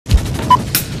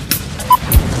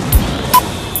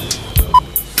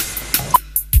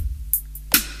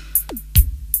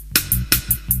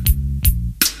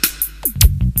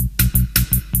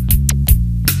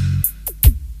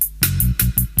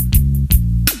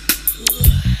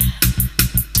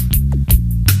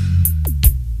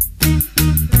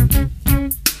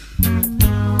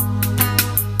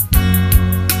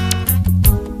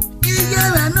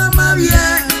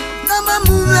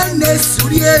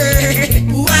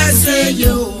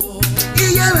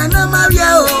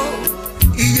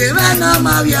no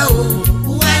mavia o.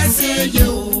 Uwase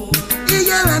yo.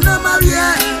 Iyebe no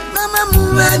mavia. Mama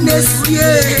muwe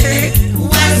nesuye.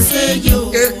 Uwase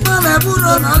yo. Ekpo me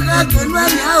buro no ga kenwa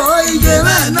ya o.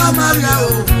 Iyebe no mavia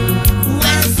o.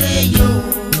 Uwase yo.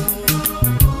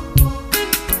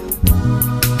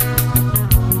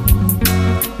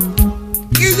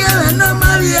 Iyebe no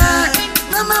mavia.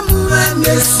 Mama muwe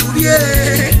nesuye.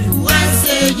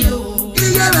 Uwase yo.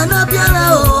 Iyebe no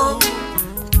biara o.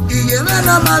 Iyebe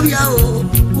no mavia o.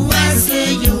 Uwase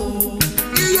yo.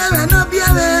 Iyebe no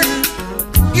biara.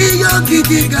 Iyo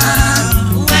gidiga.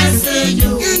 Uwase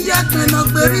yo. Iya kano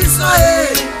gberi soye.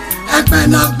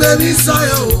 Ekpeno gberi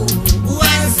soye o.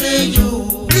 Uwase yo.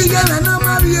 Iyebe no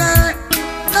mavia.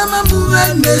 Mama muwe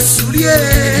nesuye.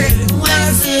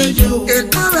 Uwase yo.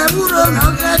 Ekpo me buro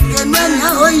no ga kenenya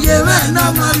o. Iyebe no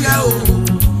mavia o.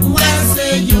 Uwase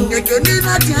yo. Ekeni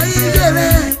na tia iyebe.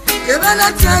 Ebe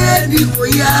na tia ediko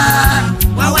ya.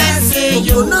 Uwase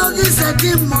yo. Ono gise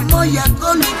ki momo ya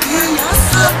kolu ki ya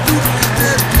so tu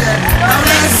bebe.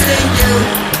 Uwase yo.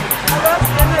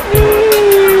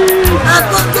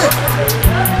 Apoke.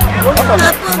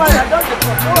 Apoke.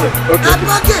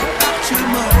 Apoke.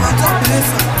 Chimo wato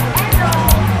pesa.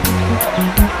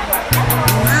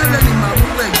 Mebe ni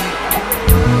mabuwe yi.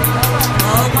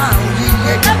 Ọma oyi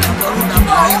ye ki kọlu da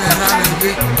ma ni na ra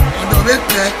ye. Odo be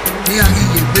pe ni ahi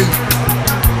ye be.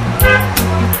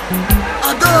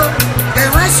 Odo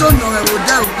ewe so no e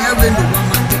roda obi ewe no wa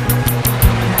ma de.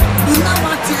 Una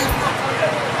wa ti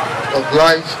of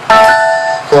life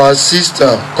for our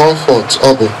sister Comfort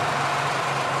Oboh,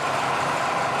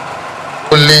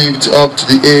 who lived up to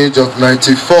the age of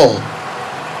 94.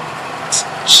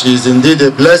 She is indeed a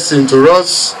blessing to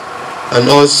us and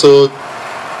also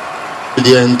to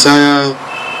the entire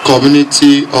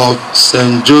community of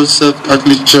St. Joseph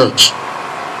Catholic Church.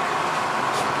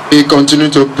 We continue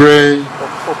to pray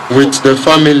with the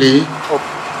family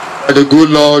that the good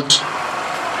Lord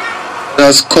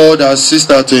has called our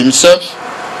sister to himself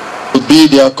to be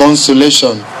their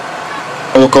consolation,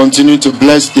 and will continue to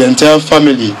bless the entire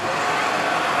family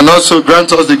and also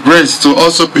grant us the grace to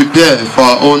also prepare for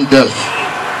our own death.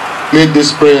 Make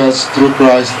these prayers through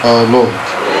Christ our Lord.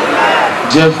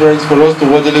 Dear friends, for us to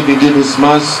worthily begin this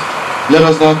Mass, let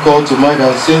us now call to mind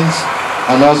our sins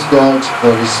and ask God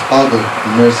for his pardon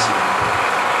and mercy.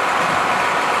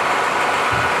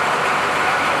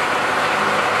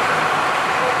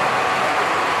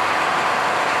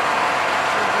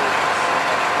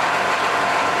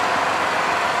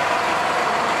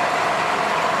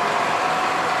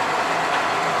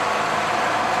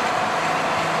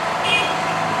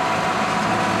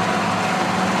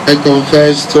 I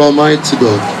confess to Almighty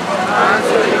God And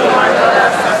to you, my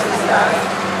brothers and sisters,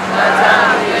 that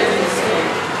I am guilty sin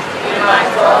in my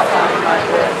thoughts and in my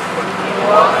words, in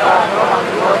what I have done and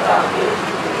in what I have failed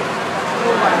to do.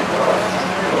 Oh my God,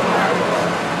 oh my God,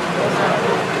 oh my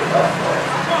God,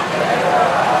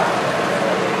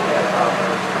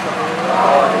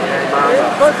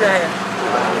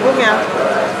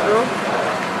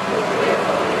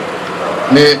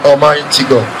 May Almighty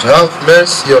God have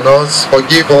mercy on us,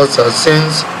 forgive us our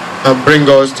sins, and bring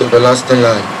us to everlasting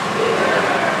life.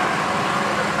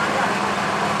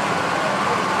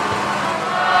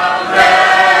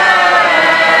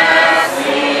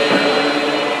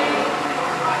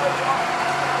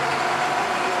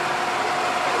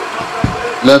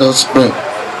 Let us pray.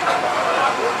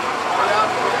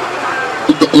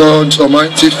 Lord,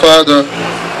 Almighty Father,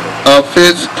 our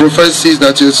faith professes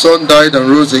that your Son died and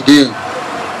rose again.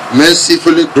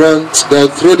 Mercifully grant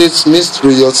that through this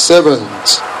mystery your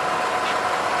servant,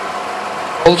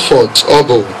 Comfort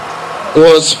Oboh, who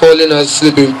has fallen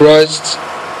asleep in Christ,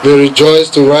 may rejoice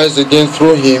to rise again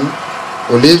through him,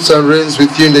 who lives and reigns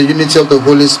with you in the unity of the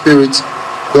Holy Spirit,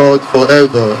 God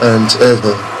forever and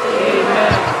ever.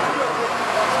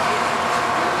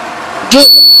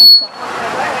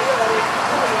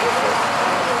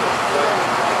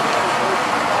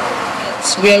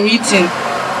 Were written,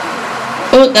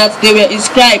 oh that they were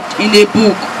inscribed in a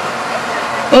book,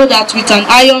 oh that with an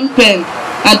iron pen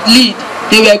and lead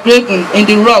they were graven in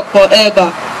the rock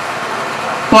forever.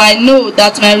 For I know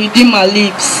that my Redeemer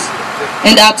lives,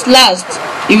 and at last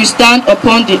he will stand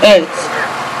upon the earth.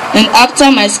 And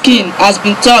after my skin has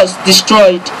been thus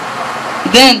destroyed,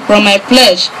 then from my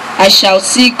flesh I shall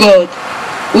see God,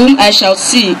 whom I shall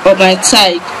see on my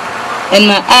side, and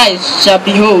my eyes shall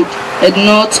behold, and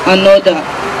not another.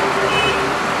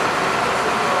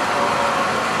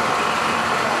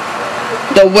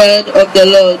 The word of the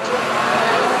Lord.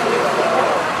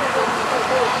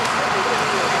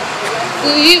 To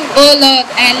you, O Lord,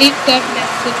 I lift up my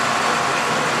soul.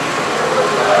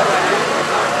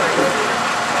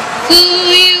 To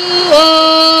you, O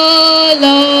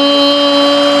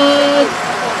Lord,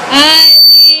 I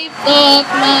lift up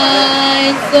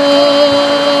my soul.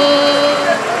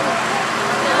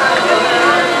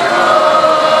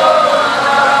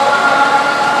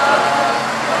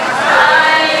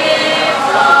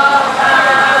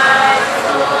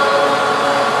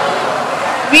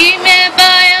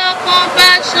 Remember your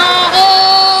compassion, O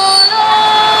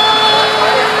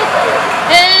Lord,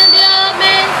 and your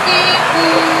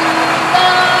merciful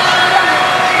love.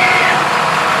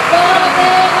 For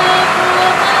they have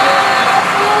brought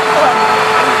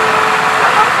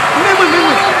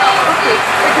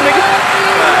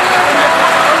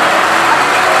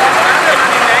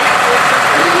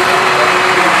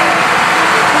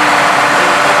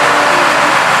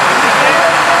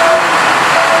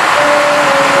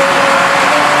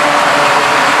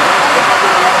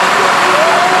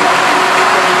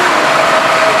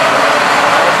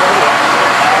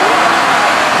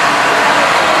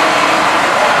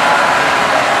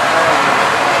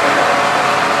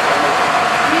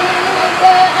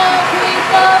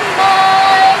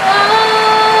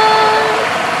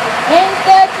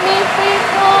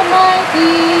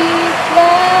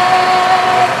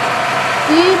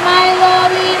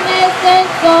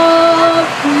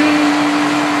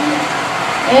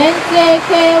and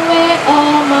take away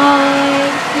all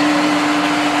my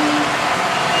sins.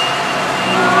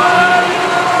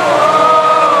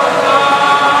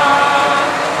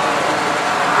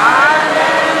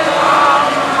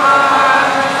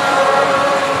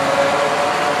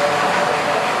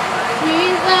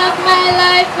 Preserve my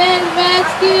life and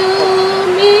rescue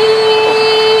me.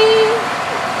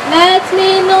 Let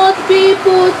me not be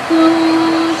put to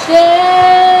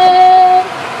shame.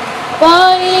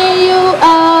 For in you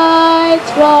I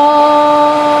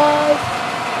trust,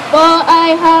 for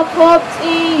I have hoped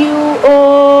in you, O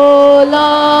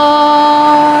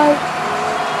Lord.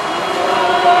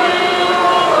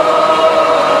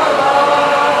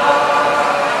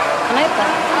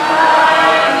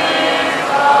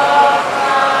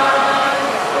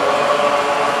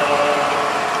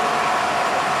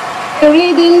 A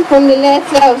reading from the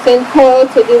letter of St. Paul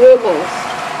to the Romans.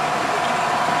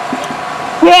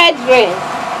 Brethren,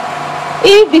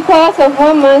 if because of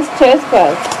one man's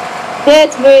trespass,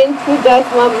 death reigned through that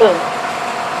one man,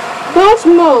 much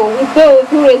more with those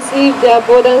who receive the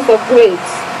abundance of grace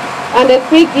and the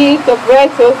free gift of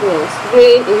righteousness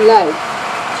reign in life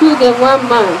through the one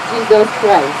man, Jesus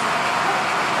Christ.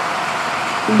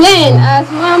 Then, as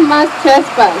one man's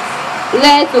trespass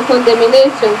led to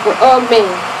condemnation for all men,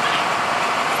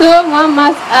 so one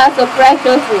man's act of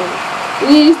righteousness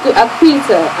leads to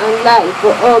acquittal and life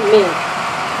for all men.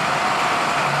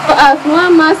 For as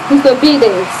one man's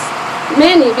disobedience,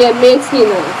 many were made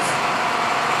sinners.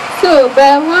 So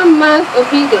by one man's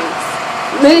obedience,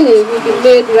 many will be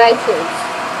made righteous.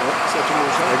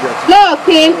 Law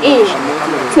came in,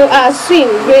 so as sin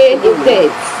reigned in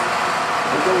death.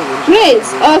 Grace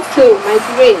also might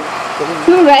reign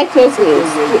through righteousness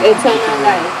to eternal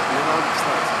life.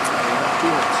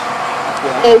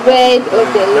 The word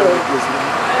of the Lord.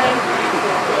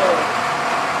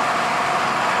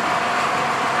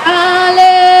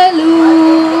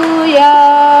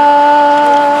 Hallelujah.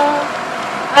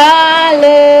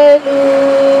 Hallelujah.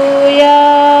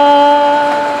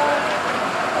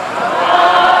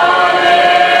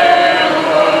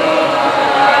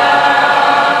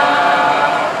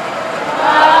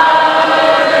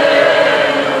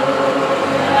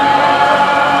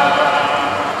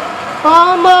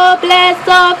 Come, O blessed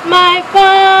of my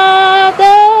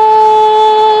Father,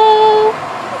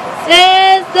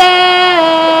 says the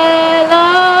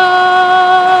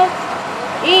Lord,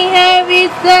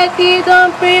 inherit the kingdom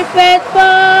prepared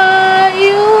for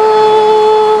you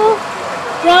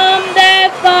from the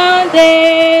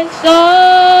foundation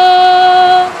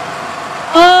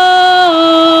of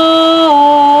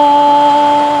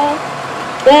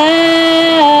the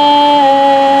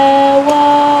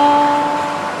world.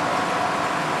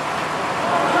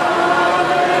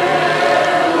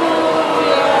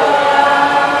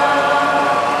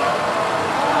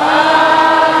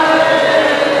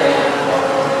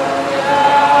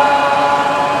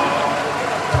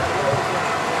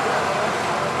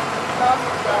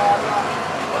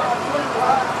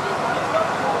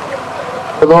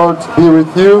 The Lord be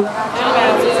with you.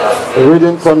 A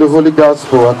reading from the Holy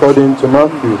Gospel according to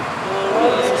Matthew.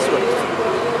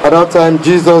 At that time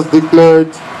Jesus declared,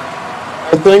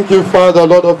 I thank you, Father,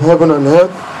 Lord of heaven and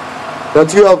earth,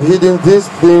 that you have hidden these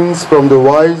things from the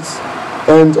wise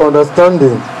and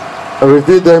understanding and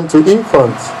revealed them to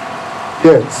infants.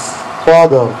 Yes,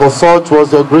 Father, for such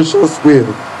was your gracious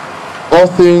will. All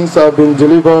things have been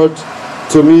delivered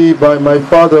to me by my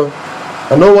Father,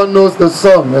 and no one knows the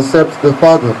Son except the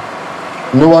Father.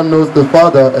 No one knows the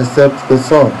Father except the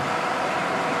Son,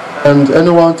 and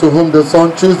anyone to whom the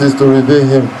Son chooses to reveal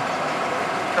him.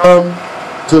 Come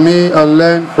to me and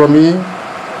learn from me,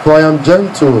 for I am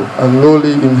gentle and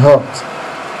lowly in heart,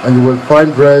 and you will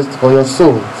find rest for your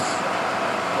souls.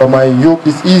 For my yoke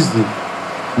is easy,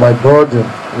 my burden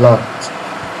light.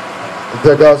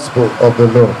 The Gospel of the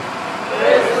Lord.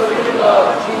 Praise to you,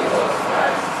 Lord Jesus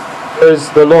Christ. Praise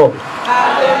the Lord.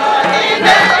 Hallelujah. In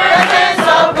the presence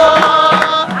of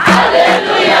God.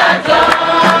 Hallelujah, joy.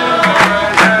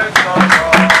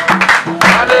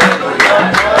 Hallelujah,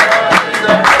 joy. In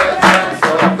the presence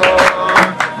of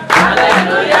God.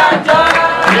 Hallelujah, joy.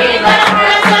 In the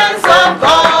presence of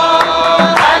God.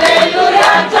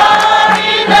 Hallelujah, joy.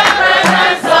 In the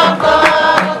presence of God.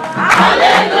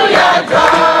 Hallelujah,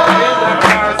 joy.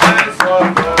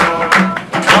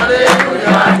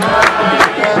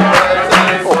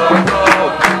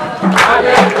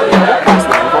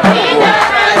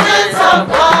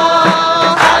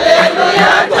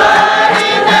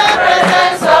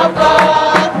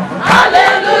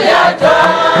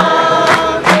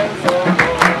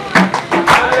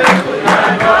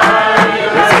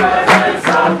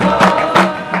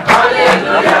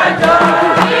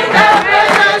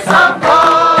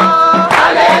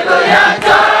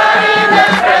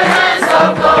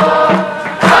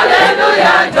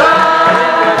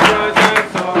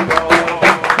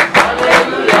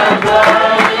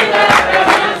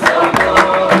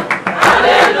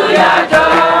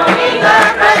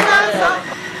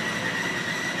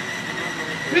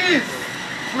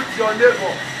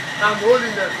 And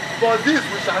holiness, for this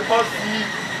we shall not see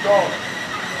God.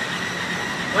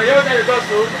 When you hear the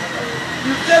gospel,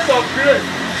 you state of grace,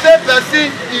 same person,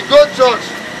 he go church,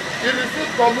 he receive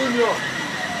communion,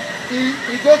 he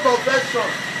go confession.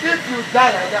 If you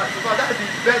die like that, because that is the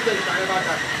best day you can ever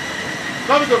die.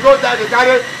 Some people go die, they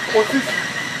carry osisi.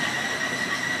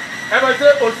 Everybody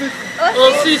say osisi.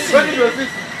 Osisi. What is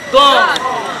osisi? God.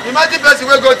 Imagine person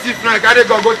wey go thief now, carry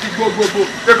gun go thief, go.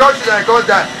 They come shoot and come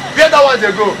die. Where that one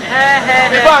they go?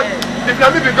 In fact, if na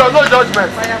me be God, no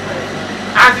judgment.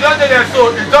 As you don dey there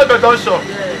so, the judgment don show.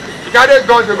 You carry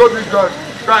gun, they go meet God.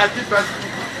 So I keep person.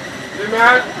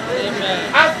 Amen.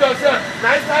 Ask yourself,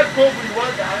 na inside Kovu you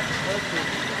wan die?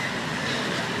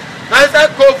 Na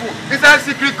inside Kovu, inside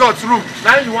secret court room,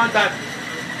 na you wan die?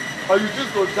 Or you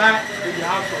just go die in the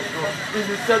house of God, in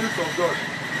the service of God?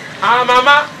 Our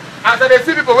mama, as I dey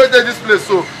see people wey dey this place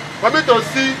so, for me to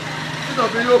see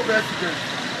CWO president,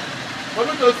 for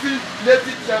me to see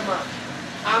native chairman,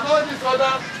 and all these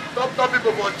other top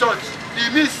people for church, e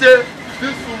mean say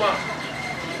this woman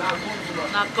na good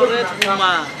woman. Na correct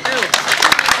woman.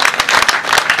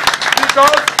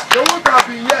 Because they won't have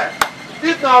been here.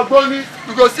 If na Ogboni,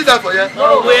 we go see that for here.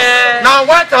 Nowhere. Now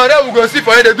white and red we go see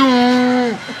for here, they do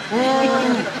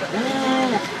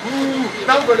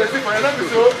now we go dey see for here, not be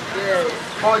so? Yes.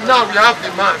 But now we have the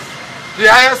mass, the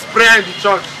highest prayer in the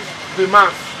church, the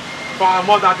mass for our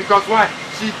mother. Because why?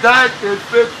 She died a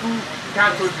faithful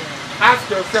Catholic. Ask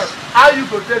yourself, how you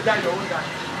go take that your own dad?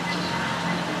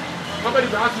 Somebody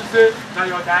will ask you say, na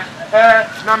your dad?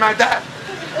 Na my dad.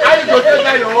 How you go take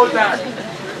that your own dad?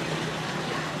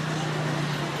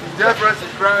 Dear friends in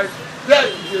Christ,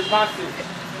 death is a passage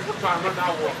to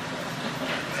another world.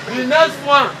 The next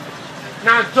one,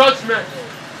 na judgment.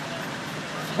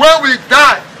 When we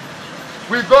die,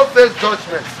 we go face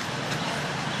judgment.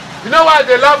 You know why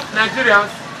they love Nigerians?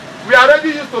 We are already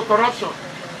used to corruption.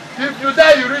 If you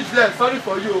die, you reach there, sorry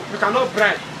for you, we cannot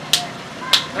bribe.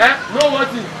 No what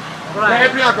thing. Right.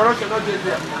 Every corruption not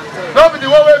there. Don't be the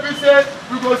one where we say,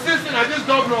 we go see that this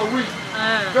governor win.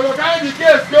 They will carry the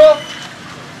case, go.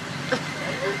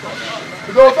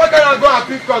 They will fuck and go and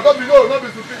pick court. Don't be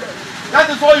stupid. That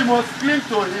is why you must cling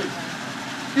to him.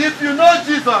 If you know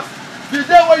Jesus, the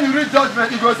day when you read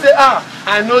judgment, you go say,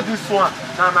 I know this one.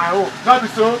 Now my own. Not be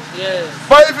so? Yes.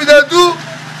 But if you dey do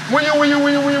win,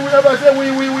 everybody say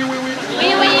win. If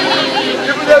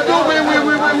you dey do win,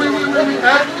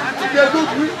 if they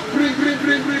do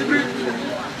bring.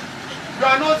 You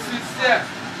are not sincere.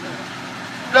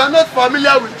 You are not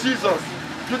familiar with Jesus.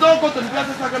 You don't go to the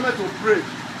Blessed Sacrament to pray.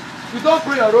 You don't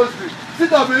pray your rosary.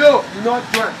 CWO, you not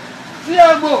join.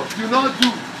 CMO, you not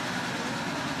do.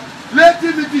 Late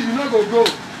meeting, you no go.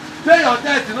 Pay your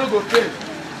debt, you no go pay.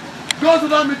 Go to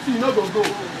that meeting, you no go.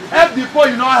 Help the poor,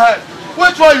 you no help.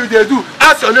 Which one you dey do?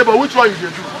 Ask your neighbor, which one you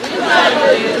dey do?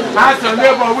 Ask your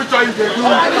neighbor, which one you dey do?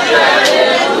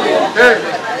 Hey.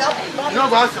 You know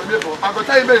what? Ask your neighbor. I'm going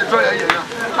to tell you where you draw your ear now.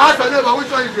 Ask your neighbor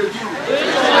which one you do.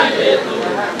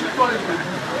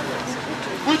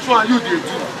 Which one you do?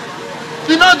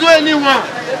 You don't do anyone.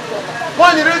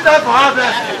 When you reach time for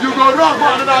harvest, you go run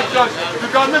for another church. You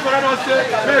can make another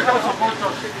say, make us support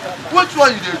church. Which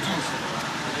one you do?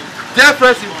 Dear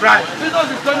friends in Christ, Jesus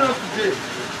is telling us today,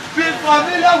 be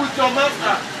familiar with your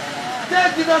master.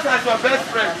 Take Jesus as your best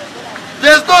friend.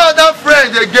 There's no other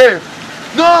friend again.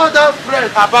 No other friend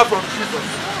apart from Jesus.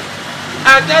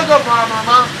 And thank God for our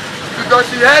mama because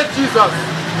she held Jesus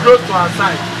close to her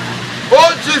side.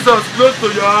 Hold Jesus close to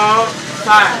your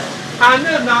side. Her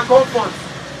name now comfort.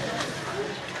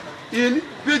 In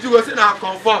which you will say now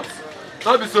comfort.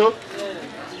 Not be so?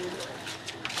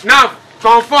 Now,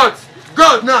 comfort.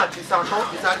 God now is our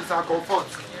comfort.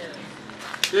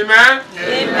 Amen?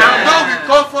 Amen. And God will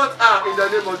comfort her in the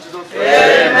name of Jesus Christ.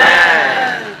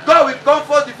 Amen. God will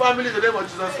comfort the family in the name of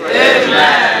Jesus Christ.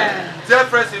 Amen. Dear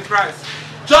friends in Christ,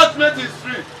 judgment is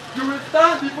free. You will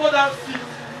stand before that seat.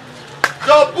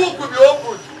 Your book will be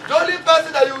opened. The only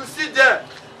person that you will see there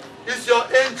is your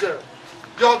angel,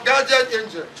 your guardian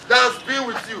angel that has been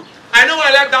with you. I know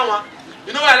I like that one.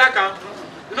 You know what I like her?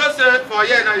 You know, say for a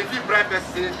year now, if you bribe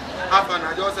person, half an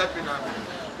hour, just help me now.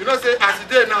 You know, say as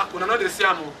today now, we know the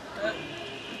same.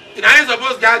 You ain't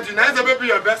supposed to guide you. You ain't supposed to be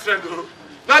your best friend.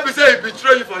 Not be say he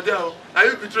betray you for there, and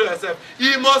you betray yourself.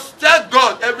 He must tell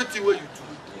God everything what you do.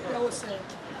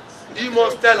 He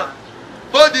must tell her.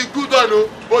 Both the good one,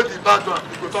 both the bad one.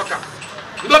 You go talk her.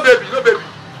 You know, baby, you know, baby.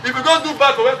 If you go do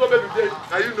bad for West baby,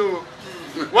 now you know.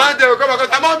 One day we come back and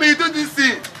say, Mommy, do this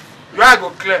thing. Your eye go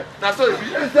clear. That's so it be.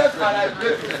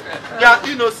 They are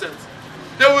innocent.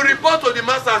 They will report to the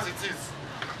master as it is.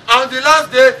 On the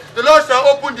last day, the Lord shall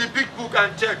open the big book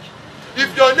and check.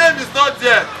 If your name is not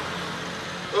there,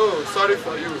 oh, sorry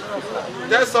for you.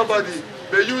 Tell somebody,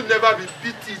 may you never be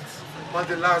pitied on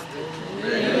the last day.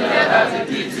 May you never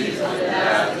be pitied on the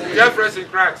last day. Dear friends in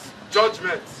Christ,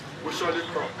 judgment will surely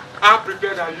come. How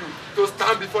prepared are you to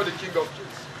stand before the King of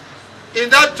Kings? In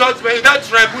that judgment, in that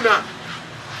tribunal,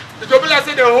 the tribunal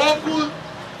say the whole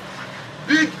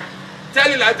big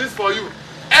telling like this for you.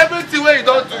 Everything where you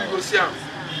don't do, you go see him.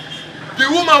 The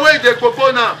woman where they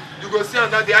propose now, you go see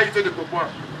and that day how you take the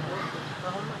propose.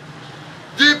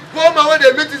 The poor man when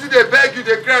they meet you, they beg you,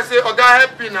 they cry, say, Oga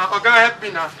help me now, Oga help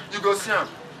me now. You go see them.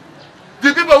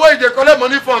 The people where they collect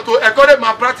money from to encourage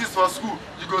my practice for school,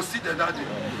 you go see them that day.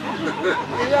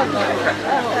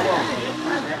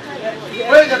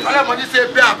 When they collect money, say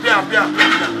pay.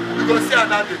 You go see them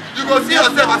that day. You go see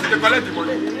yourself as they collect the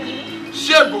money.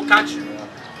 Shame will catch you.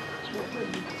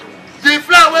 The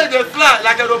fly when they fly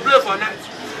like a aeroplane for night.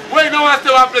 When you know one stay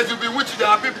one place, you be witching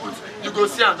there are people, you go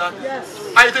see and that.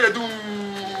 Yes. How you think they do?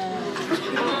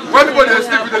 When people they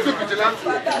sleep, they do vigilante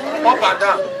up and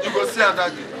down, you go see and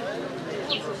that.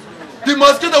 The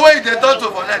mosquito when they turn to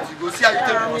for night, you go see how you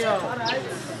take the mosquito.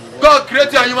 God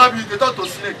create you a human being, they turn to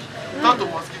snake, turn to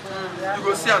mosquito. You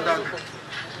go see and that.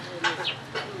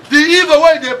 The evil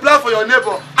when they plan for your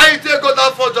neighbor, how you take go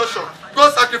down for Joshua, go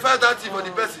sacrifice that thing for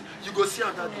the person. You go see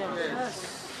and that.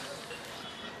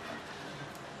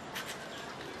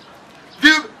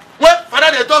 When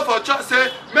Father they talk for church,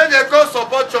 say, may they go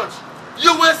support church.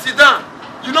 You will sit down.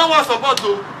 You know what support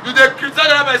to? You they criticize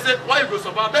them and say, why you go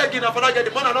support? Begging and Father get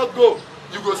the money not go.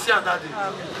 You go see and that day.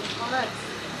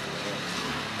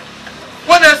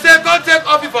 When they say, God take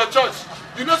office for church,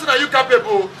 you know so that you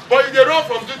capable, but you they run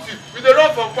from duty, you they run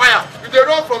from choir, you they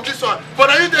run from this one. But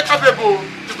now you they capable,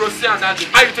 you go see and that day.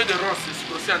 How you take the run, sis?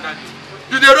 You go see and that day.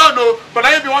 You they run, no, but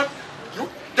now if you want,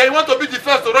 then you want to be the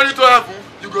first to run into heaven,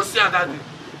 you go see and that day.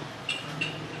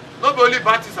 Not only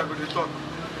bad things are going to talk.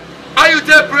 How you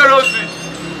take pray rosary,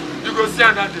 you go see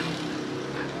and that day.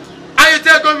 How you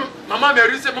take go, Mama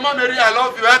Mary, say, Mama Mary, I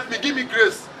love you, help me, give me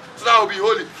grace, so that I will be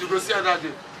holy, you go see and that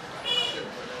day.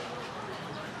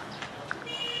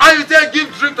 How you take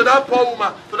give drink to that poor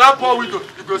woman, to that poor widow,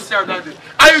 you go see and that day.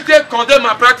 How you take condemn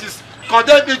my practice,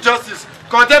 condemn injustice,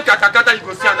 condemn katakata, you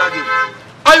go see and that day.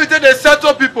 How you take the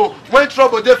settle people when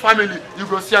trouble their family, you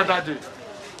go see and that day.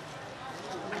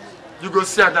 You go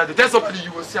see and that day. Tell somebody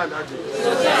you will see and that day.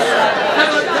 Tell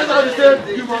somebody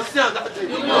say you must see and that day.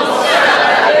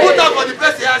 Put up for the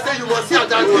person here and say you must see and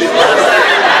that day.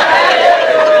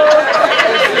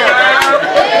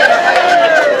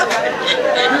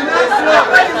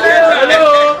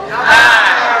 Hello?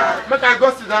 Make I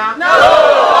go sit down? No!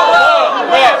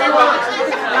 Heaven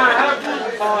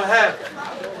or hell?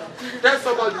 Tell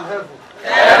somebody heaven.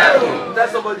 Heaven. Tell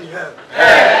somebody hell.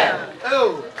 Hell.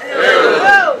 Hello.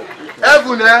 Hello.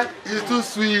 Heaven is too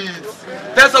sweet.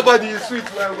 Tell somebody it's sweet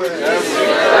well.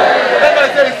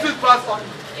 Everybody say it's sweet past on.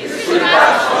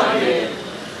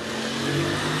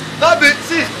 Not be,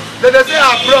 see, they say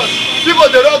abroad. People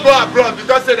they don't go abroad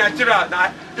because say Nigeria.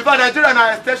 If a Nigeria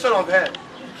na extension of hell.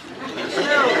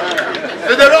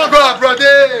 They don't go abroad.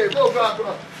 Hey, go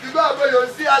abroad. You go abroad, you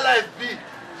see how life be.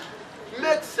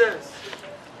 Makes sense.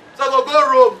 So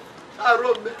go Rome.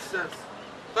 Rome makes sense.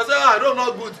 Because Rome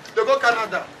not good. They go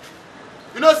Canada.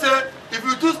 You know, say if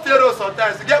you do stay Rome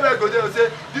sometimes, you get where you go there, you say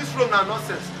this Rome na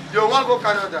nonsense. You want to go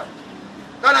Canada.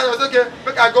 Canada was okay.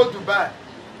 Make I go Dubai.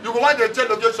 You go want to change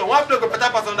location. One place go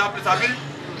better pass on that place. I mean,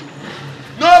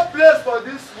 no place for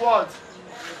this world.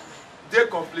 They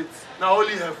complete. Now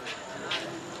only heaven.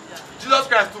 Jesus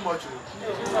Christ too much.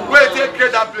 Where they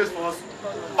create that place for us.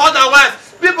 Otherwise,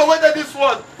 people when they this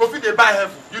world go fit they buy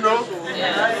heaven. You know,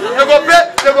 they go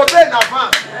pay in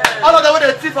advance. All of them when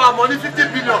they thief our money 50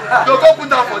 billion, they go put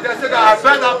that for them. Say that I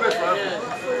buy that place for heaven.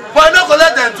 But you not go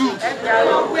let them do.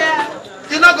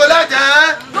 You not go let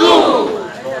them do.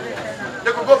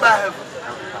 They could go buy heaven.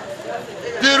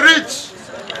 The rich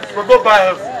will go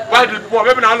buy heaven. While the poor,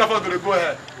 maybe not all of us will go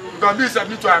ahead. Because me say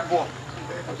me too I poor.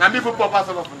 Now me for poor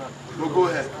person of now will go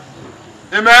ahead.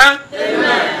 Amen?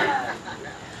 Amen.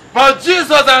 But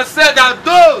Jesus has said that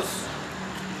those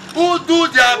who do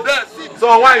their best.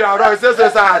 So why you are wrong? It says so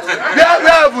sad.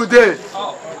 Where would they?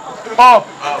 Up.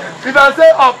 If I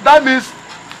say up, that means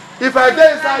if I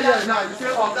get inside here now, you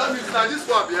say up, that means now this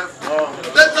one be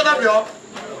helpful. Let's turn up be up.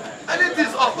 Anything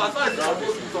is up as far as it's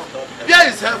supposed to be up. Here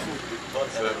is helpful.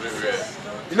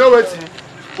 You know what?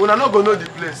 We are not going to know the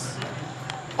place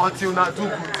until we do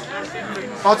good.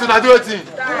 Until we do what?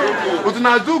 Until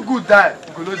we do good, die,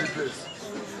 we go know the place.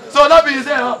 So not be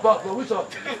easy up, but which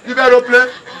up? You be aeroplane.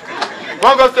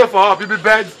 One go stay for up, you be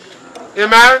bed.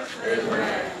 Amen?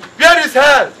 Amen. Where is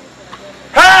hell?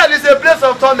 Hell is a place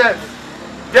of torment.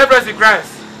 Dear friends in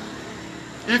Christ,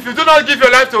 if you do not give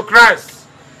your life to Christ,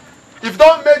 if you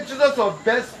don't make Jesus your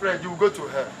best friend, you will go to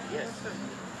hell. Yes.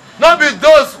 Not be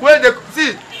those where they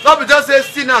see, not be just say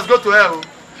sinners go to hell.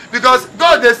 Because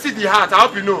God they see the heart, I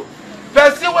hope you know.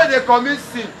 Person when they commit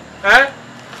sin,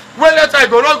 when later I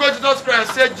go, not go to Jesus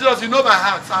Christ and say, Jesus, you know my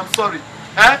heart, I'm sorry.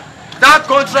 That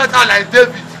contract are like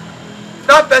David.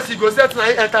 That person go say to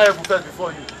enter heaven first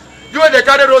before you. You when they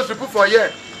carry rose, you put for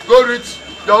here, go reach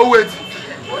your wedding.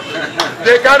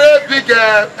 They carry big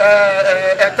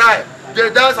tie. They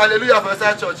dance hallelujah for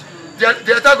inside church.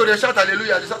 The attack go they shout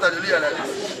hallelujah like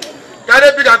this.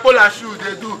 Carry big Apollo shoes,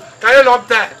 they do. Carry long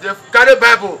tie, they carry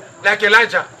Bible like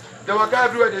Elijah. They walk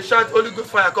everywhere, they shout, Holy Ghost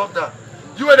fire come down.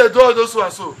 You when they do all those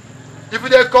ones so. If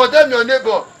they condemn your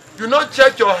neighbor, you not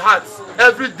check your heart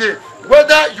every day.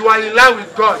 Whether you are in line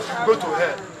with God, you go to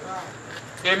hell.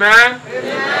 Amen?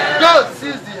 Amen. God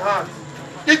sees the heart.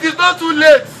 It is not too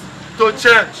late to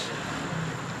change.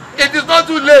 It is not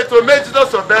too late to make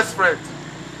Jesus your best friend.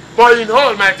 But in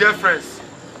all, my dear friends,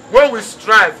 when we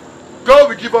strive, God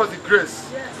will give us the grace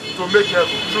to make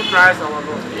heaven through Christ our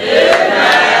Lord.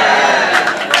 Amen.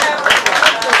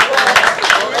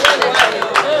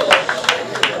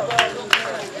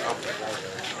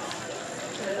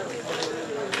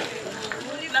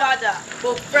 Holy Father,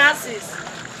 Pope Francis,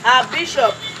 our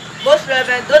Bishop, Most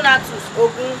Reverend Donatus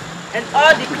Ogun, and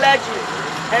all the clergy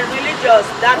and religious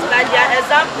that by their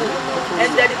example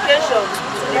and dedication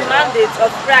to the mandate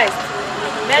of Christ,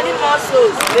 many more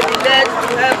souls may be led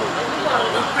to heaven.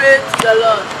 We pray to the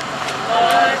Lord.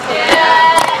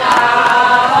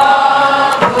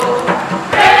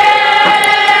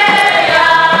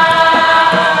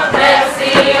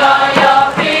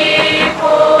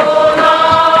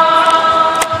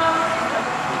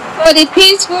 For the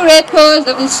peaceful repose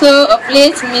of the soul of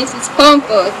late Mrs.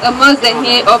 Comfort amongst the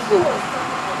hair of oboh.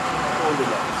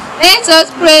 Let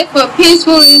us pray for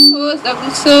peaceful repose of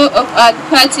the soul of our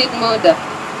departed mother,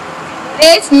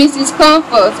 late Mrs.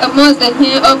 Comfort amongst the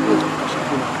hair of oboh,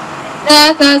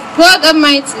 that as God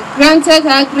Almighty granted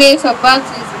her grace of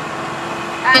baptism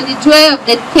and the joy of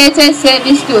dedicated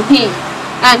service to Him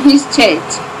and His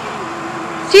church,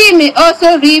 she may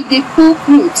also reap the full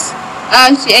fruits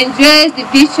as she enjoys the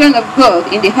vision of God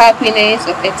in the happiness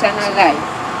of eternal life.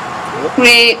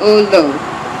 Pray, O Lord.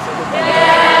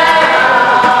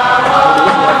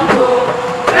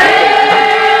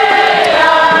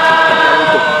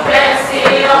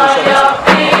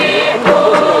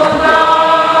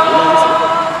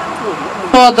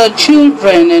 For the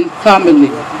children and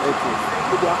family,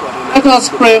 let us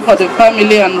pray for the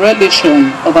family and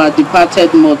relation of our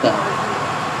departed mother,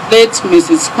 late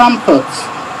Mrs. Comfort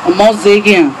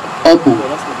Omozegian Oboh,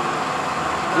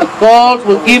 that God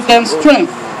will give them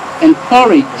strength and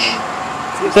courage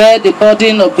to bear the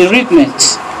burden of bereavement,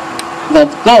 that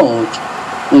God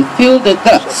will fill the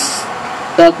gaps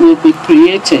that will be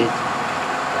created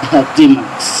at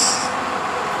Demas.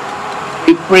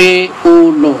 We pray, O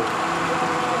Lord.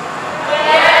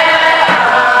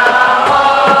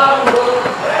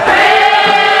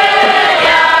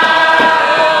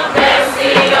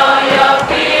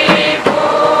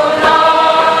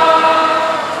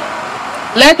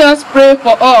 Let us pray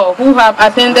for all who have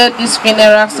attended this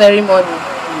funeral ceremony,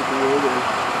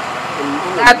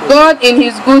 that God in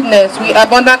His goodness will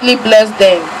abundantly bless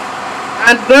them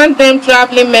and grant them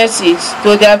traveling mercies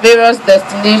to their various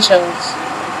destinations.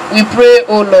 We pray,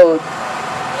 O Lord.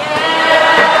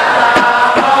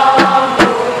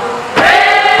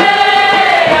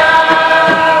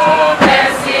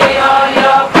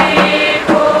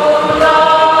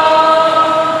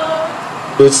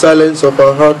 With silence of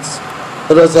our hearts,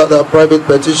 let us add our private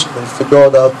petitions to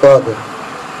God our Father.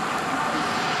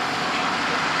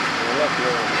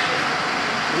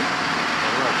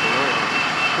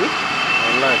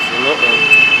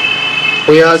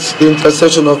 We ask the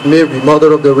intercession of Mary,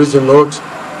 Mother of the Risen Lord,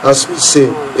 as we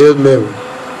say, Hail Mary,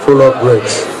 full of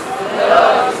grace.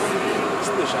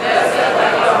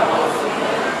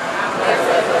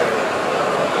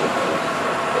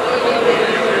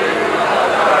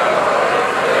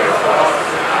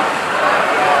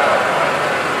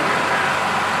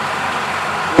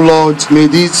 Lord, may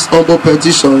these humble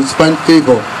petitions find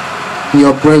favor in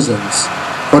your presence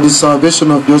for the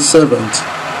salvation of your servant,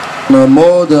 my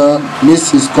mother,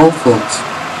 Mrs. Comfort,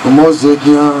 Omoh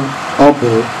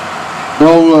Oboh,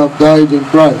 all who have died in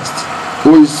Christ,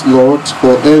 who is Lord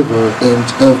forever and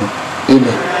ever.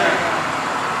 Amen.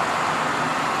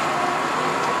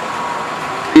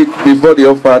 Before the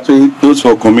offering, those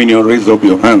for communion, raise up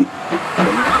your hand.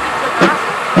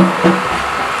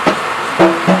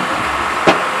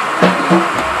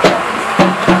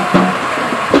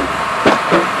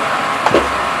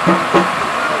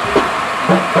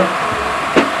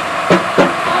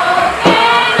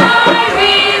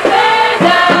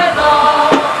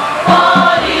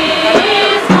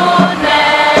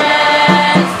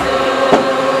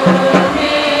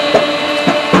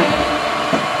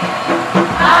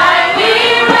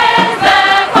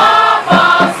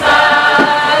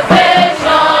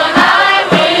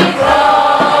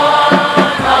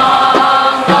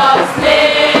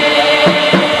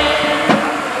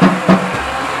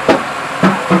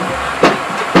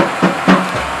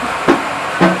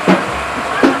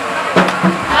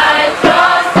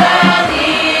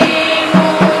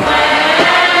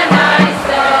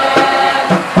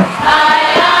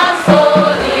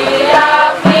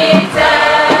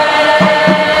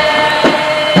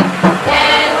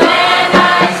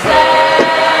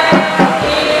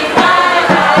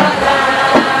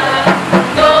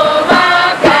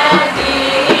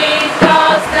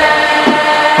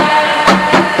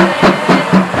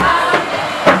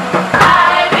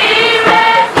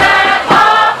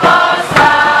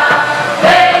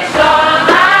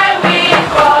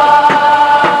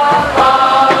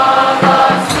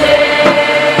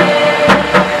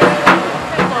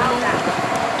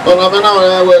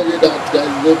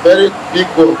 A very big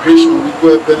cooperation with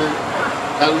Webber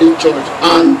Catholic Church,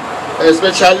 and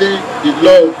especially the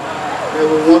love they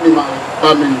will want in my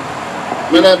family.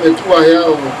 When I met you here,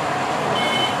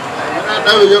 I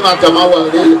never you not come out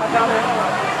really.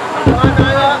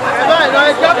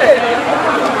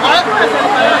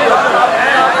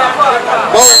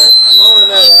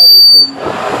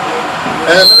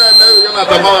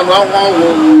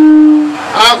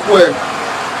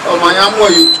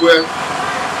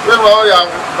 When we are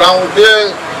down there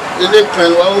in the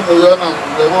train, we want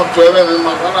to have a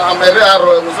man. I'm a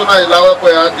arrow, so I love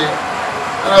it.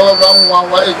 And I was one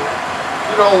way.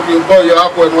 You know, the boy you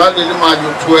are when one little man you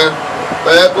 12,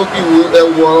 but I book you a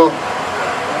war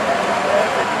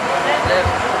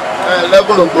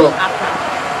 11 o'clock.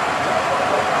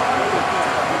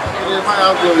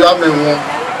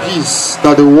 Peace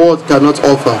that the world cannot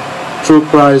offer through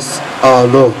Christ our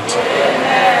Lord.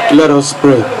 Let us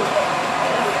pray.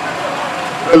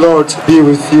 The Lord be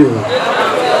with you.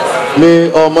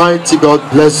 May Almighty God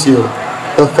bless you,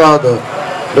 the Father,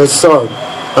 the Son,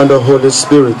 and the Holy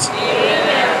Spirit.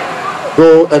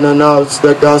 Go and announce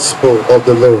the gospel of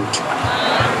the Lord.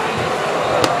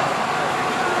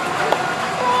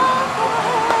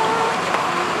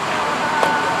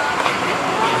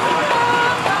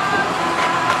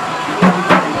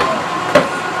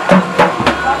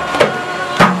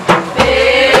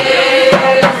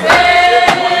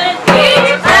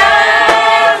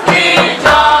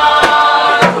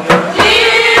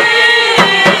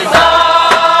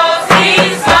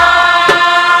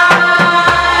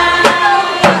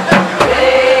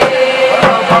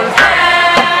 Amen.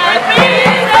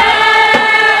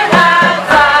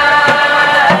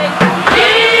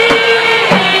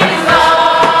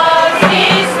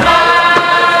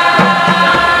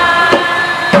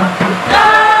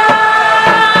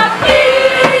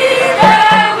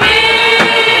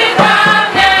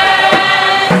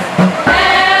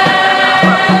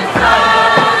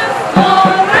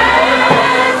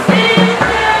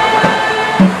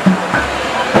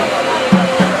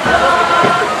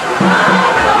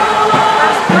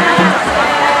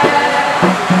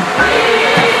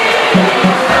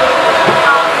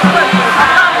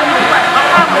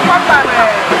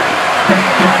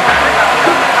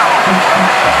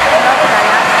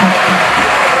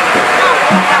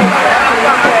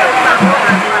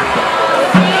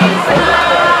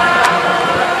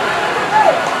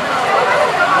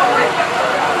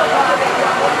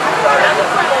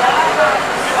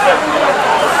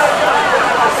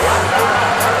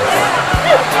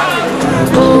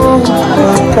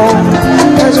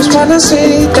 wanna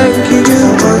say thank you,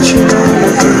 but you know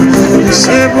Holy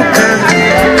Sebuka,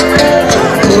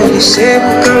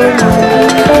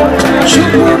 you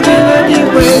put in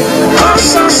anyway.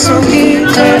 Also, so he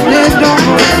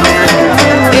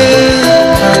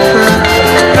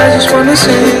I just wanna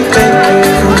say thank you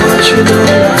for what you know.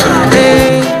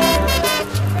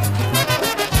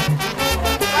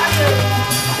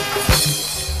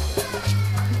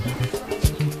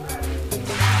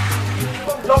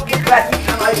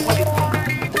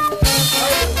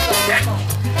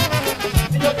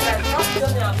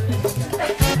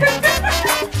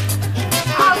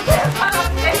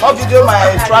 How did you do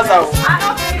my trouser?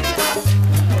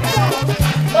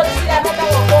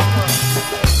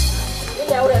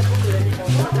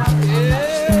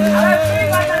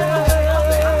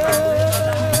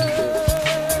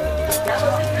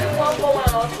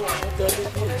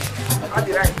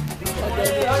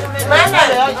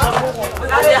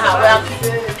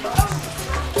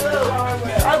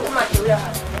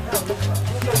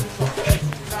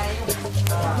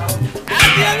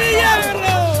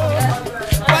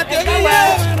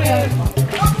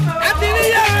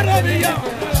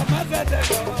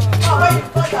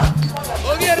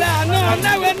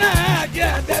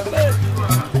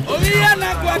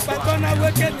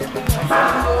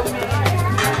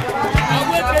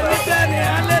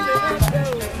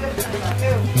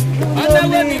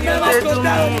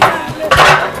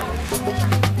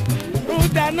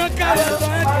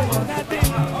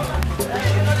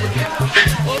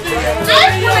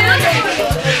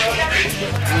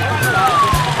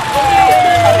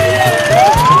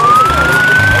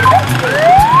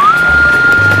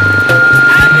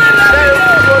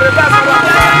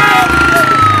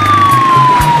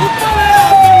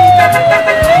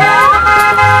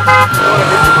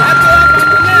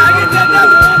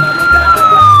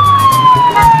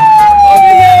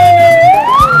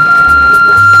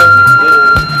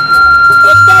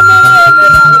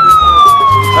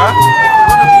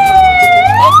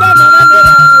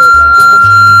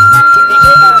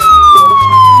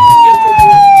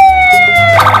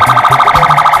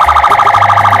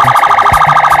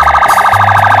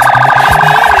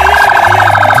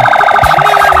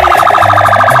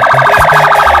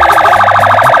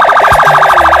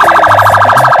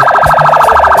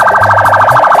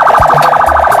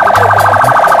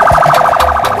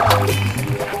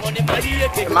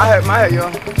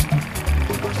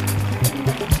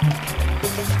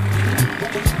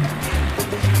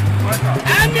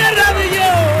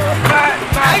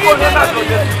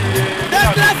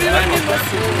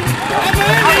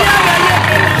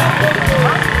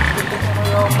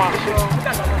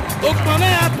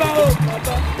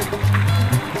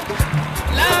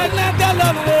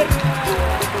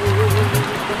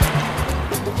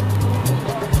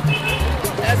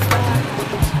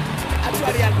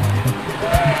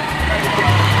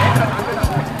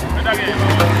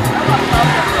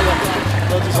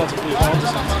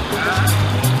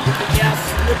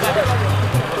 Yes.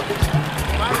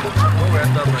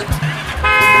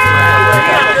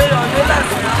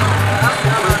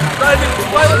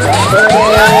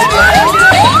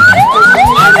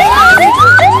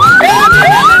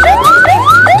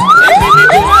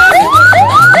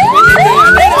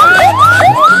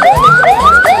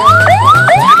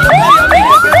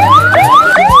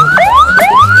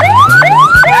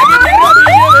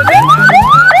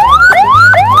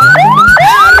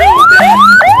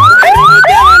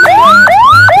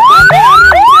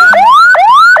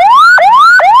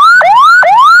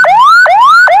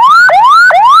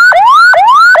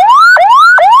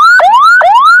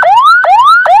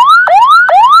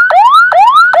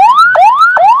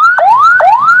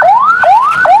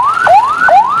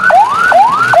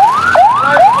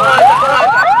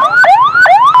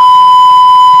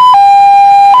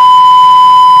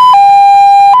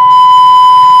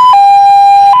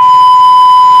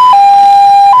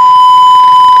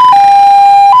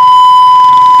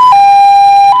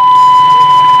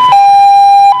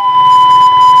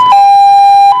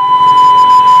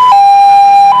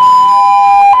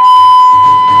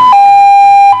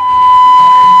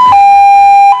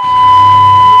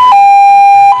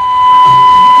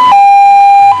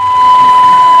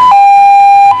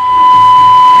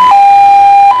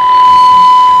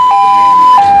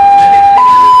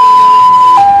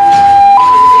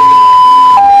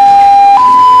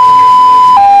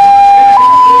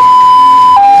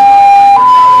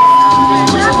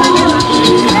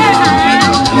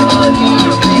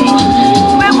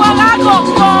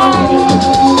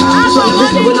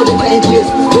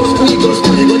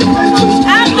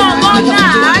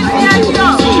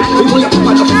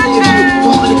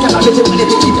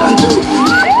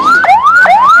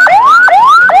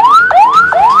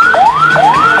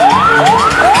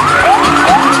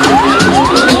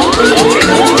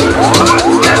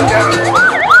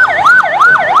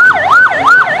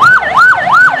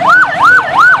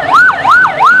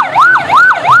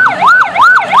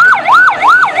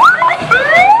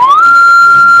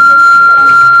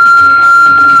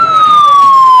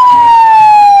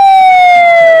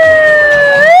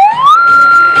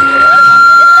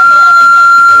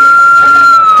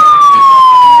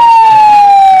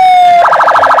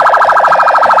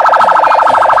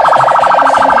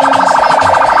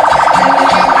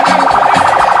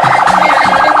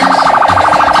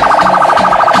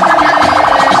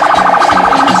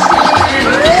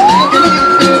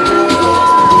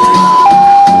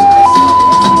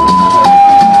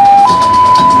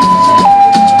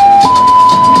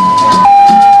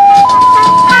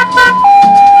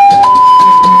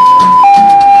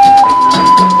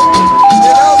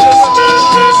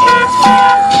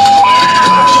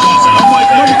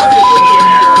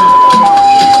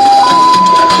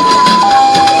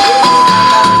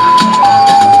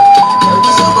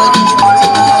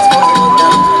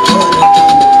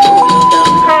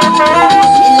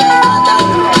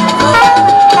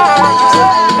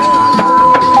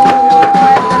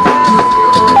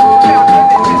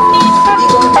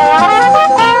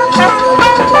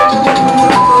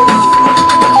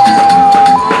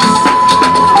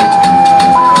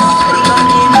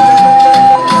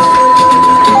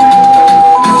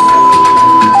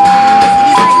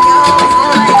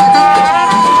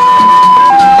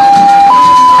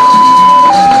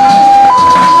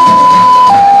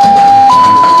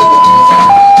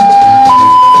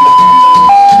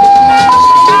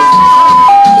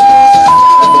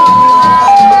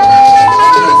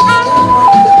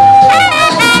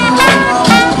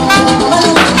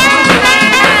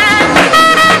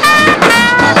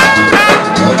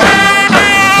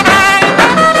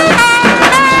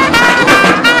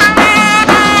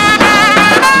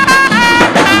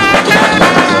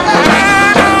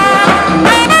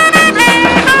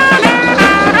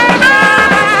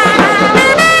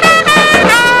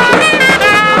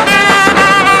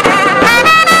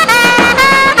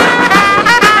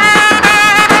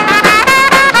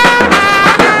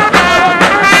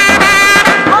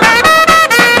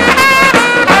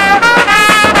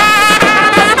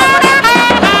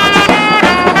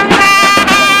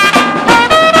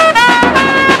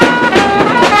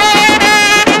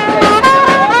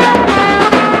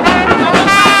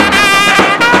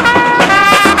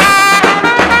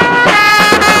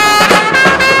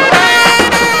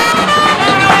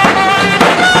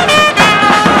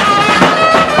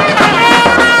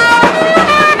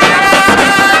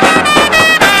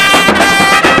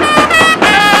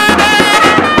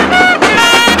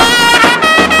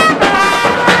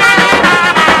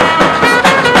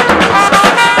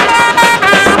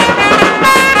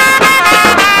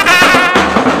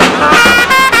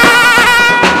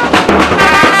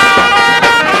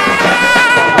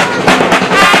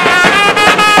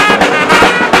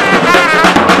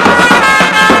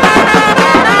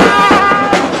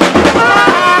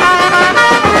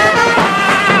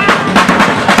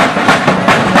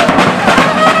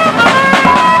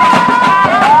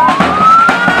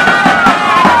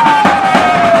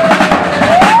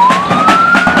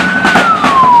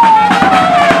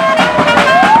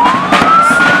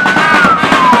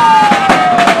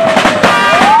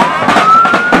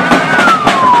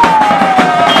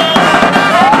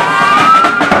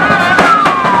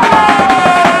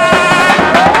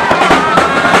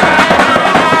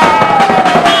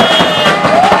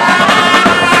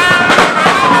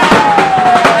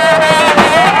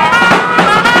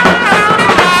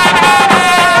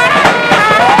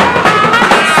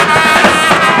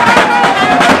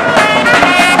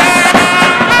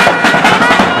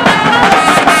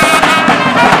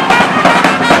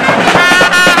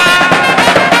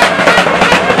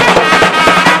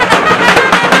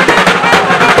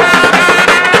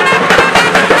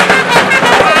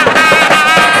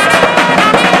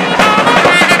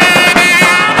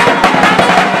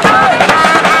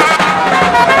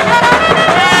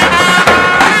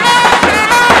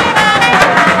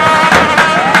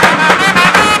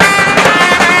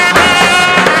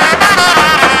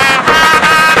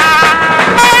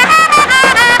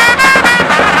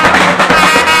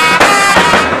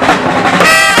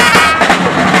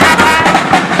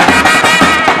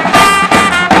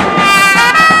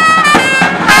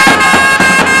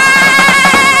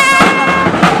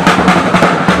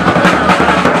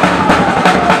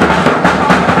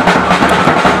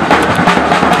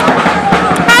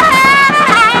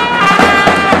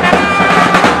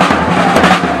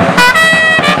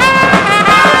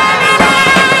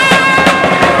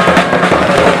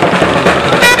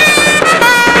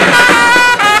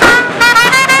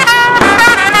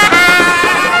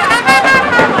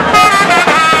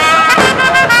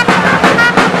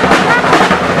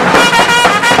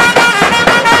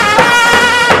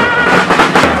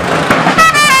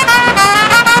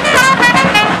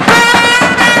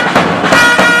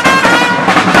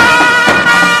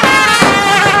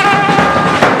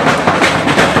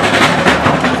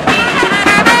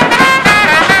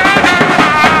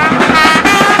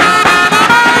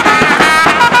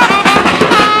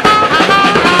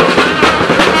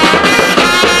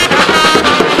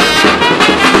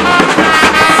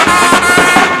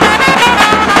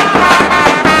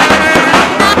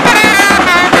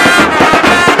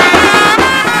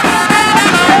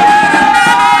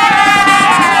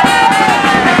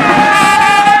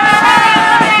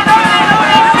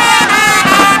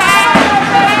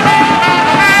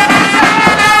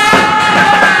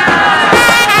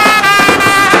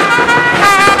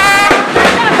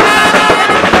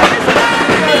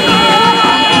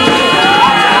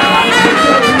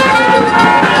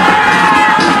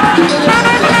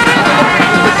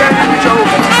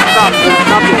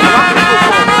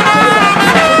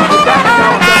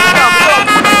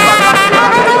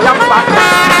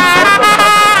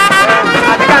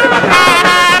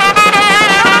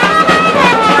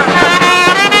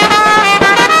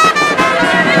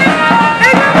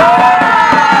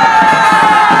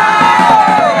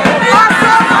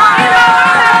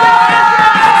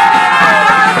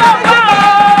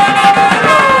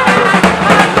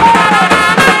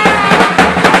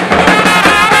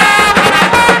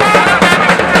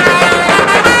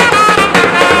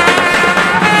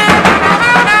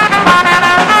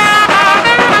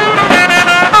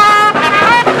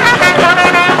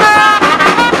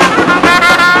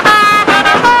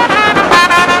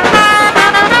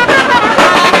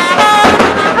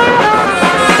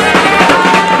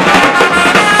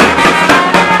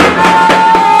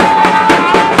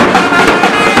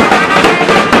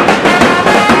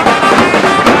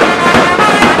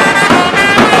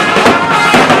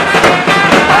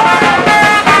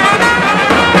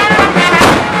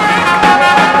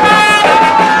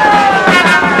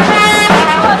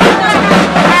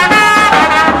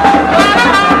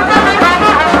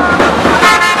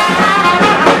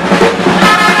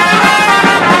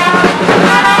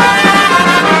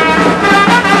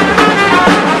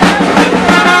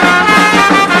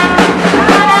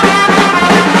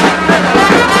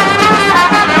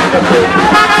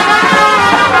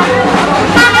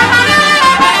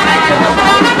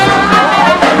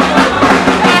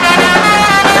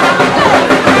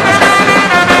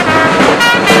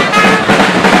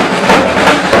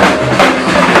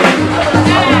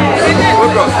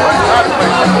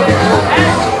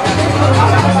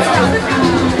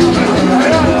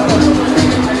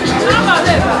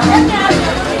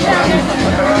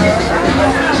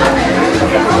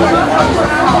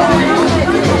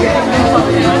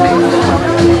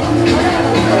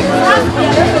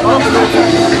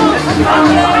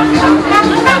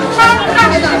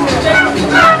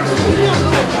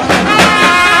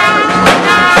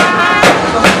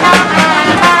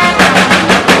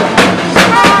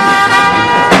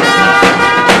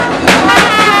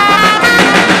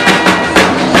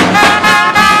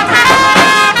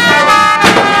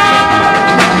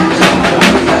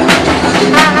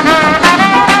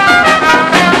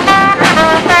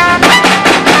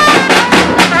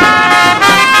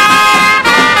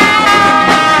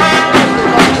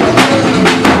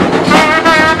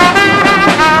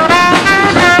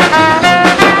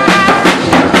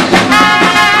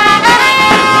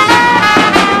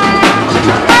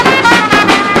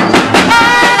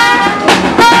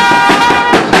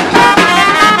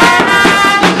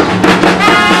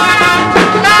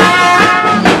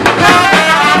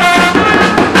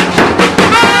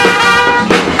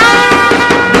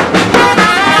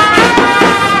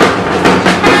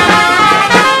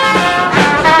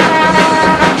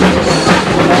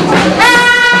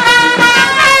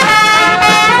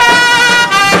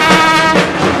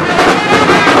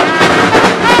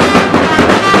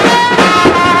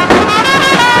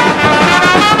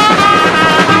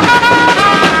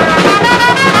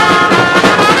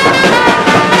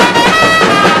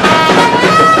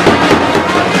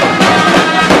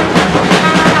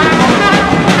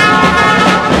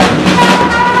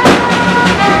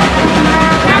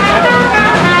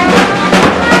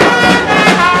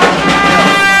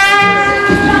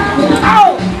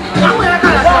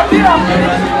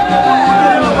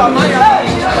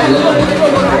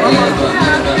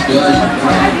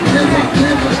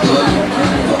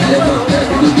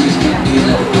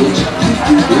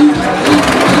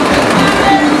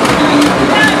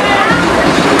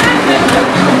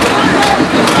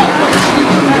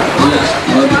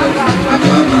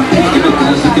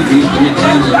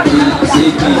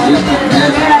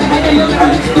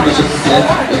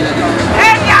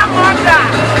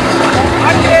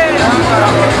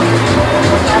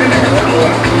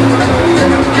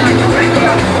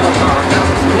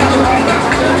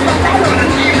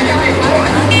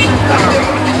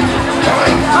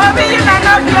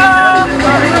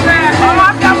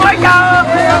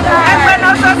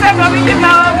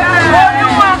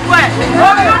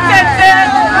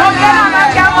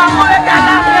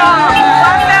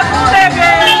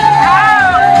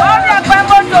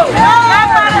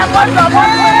 What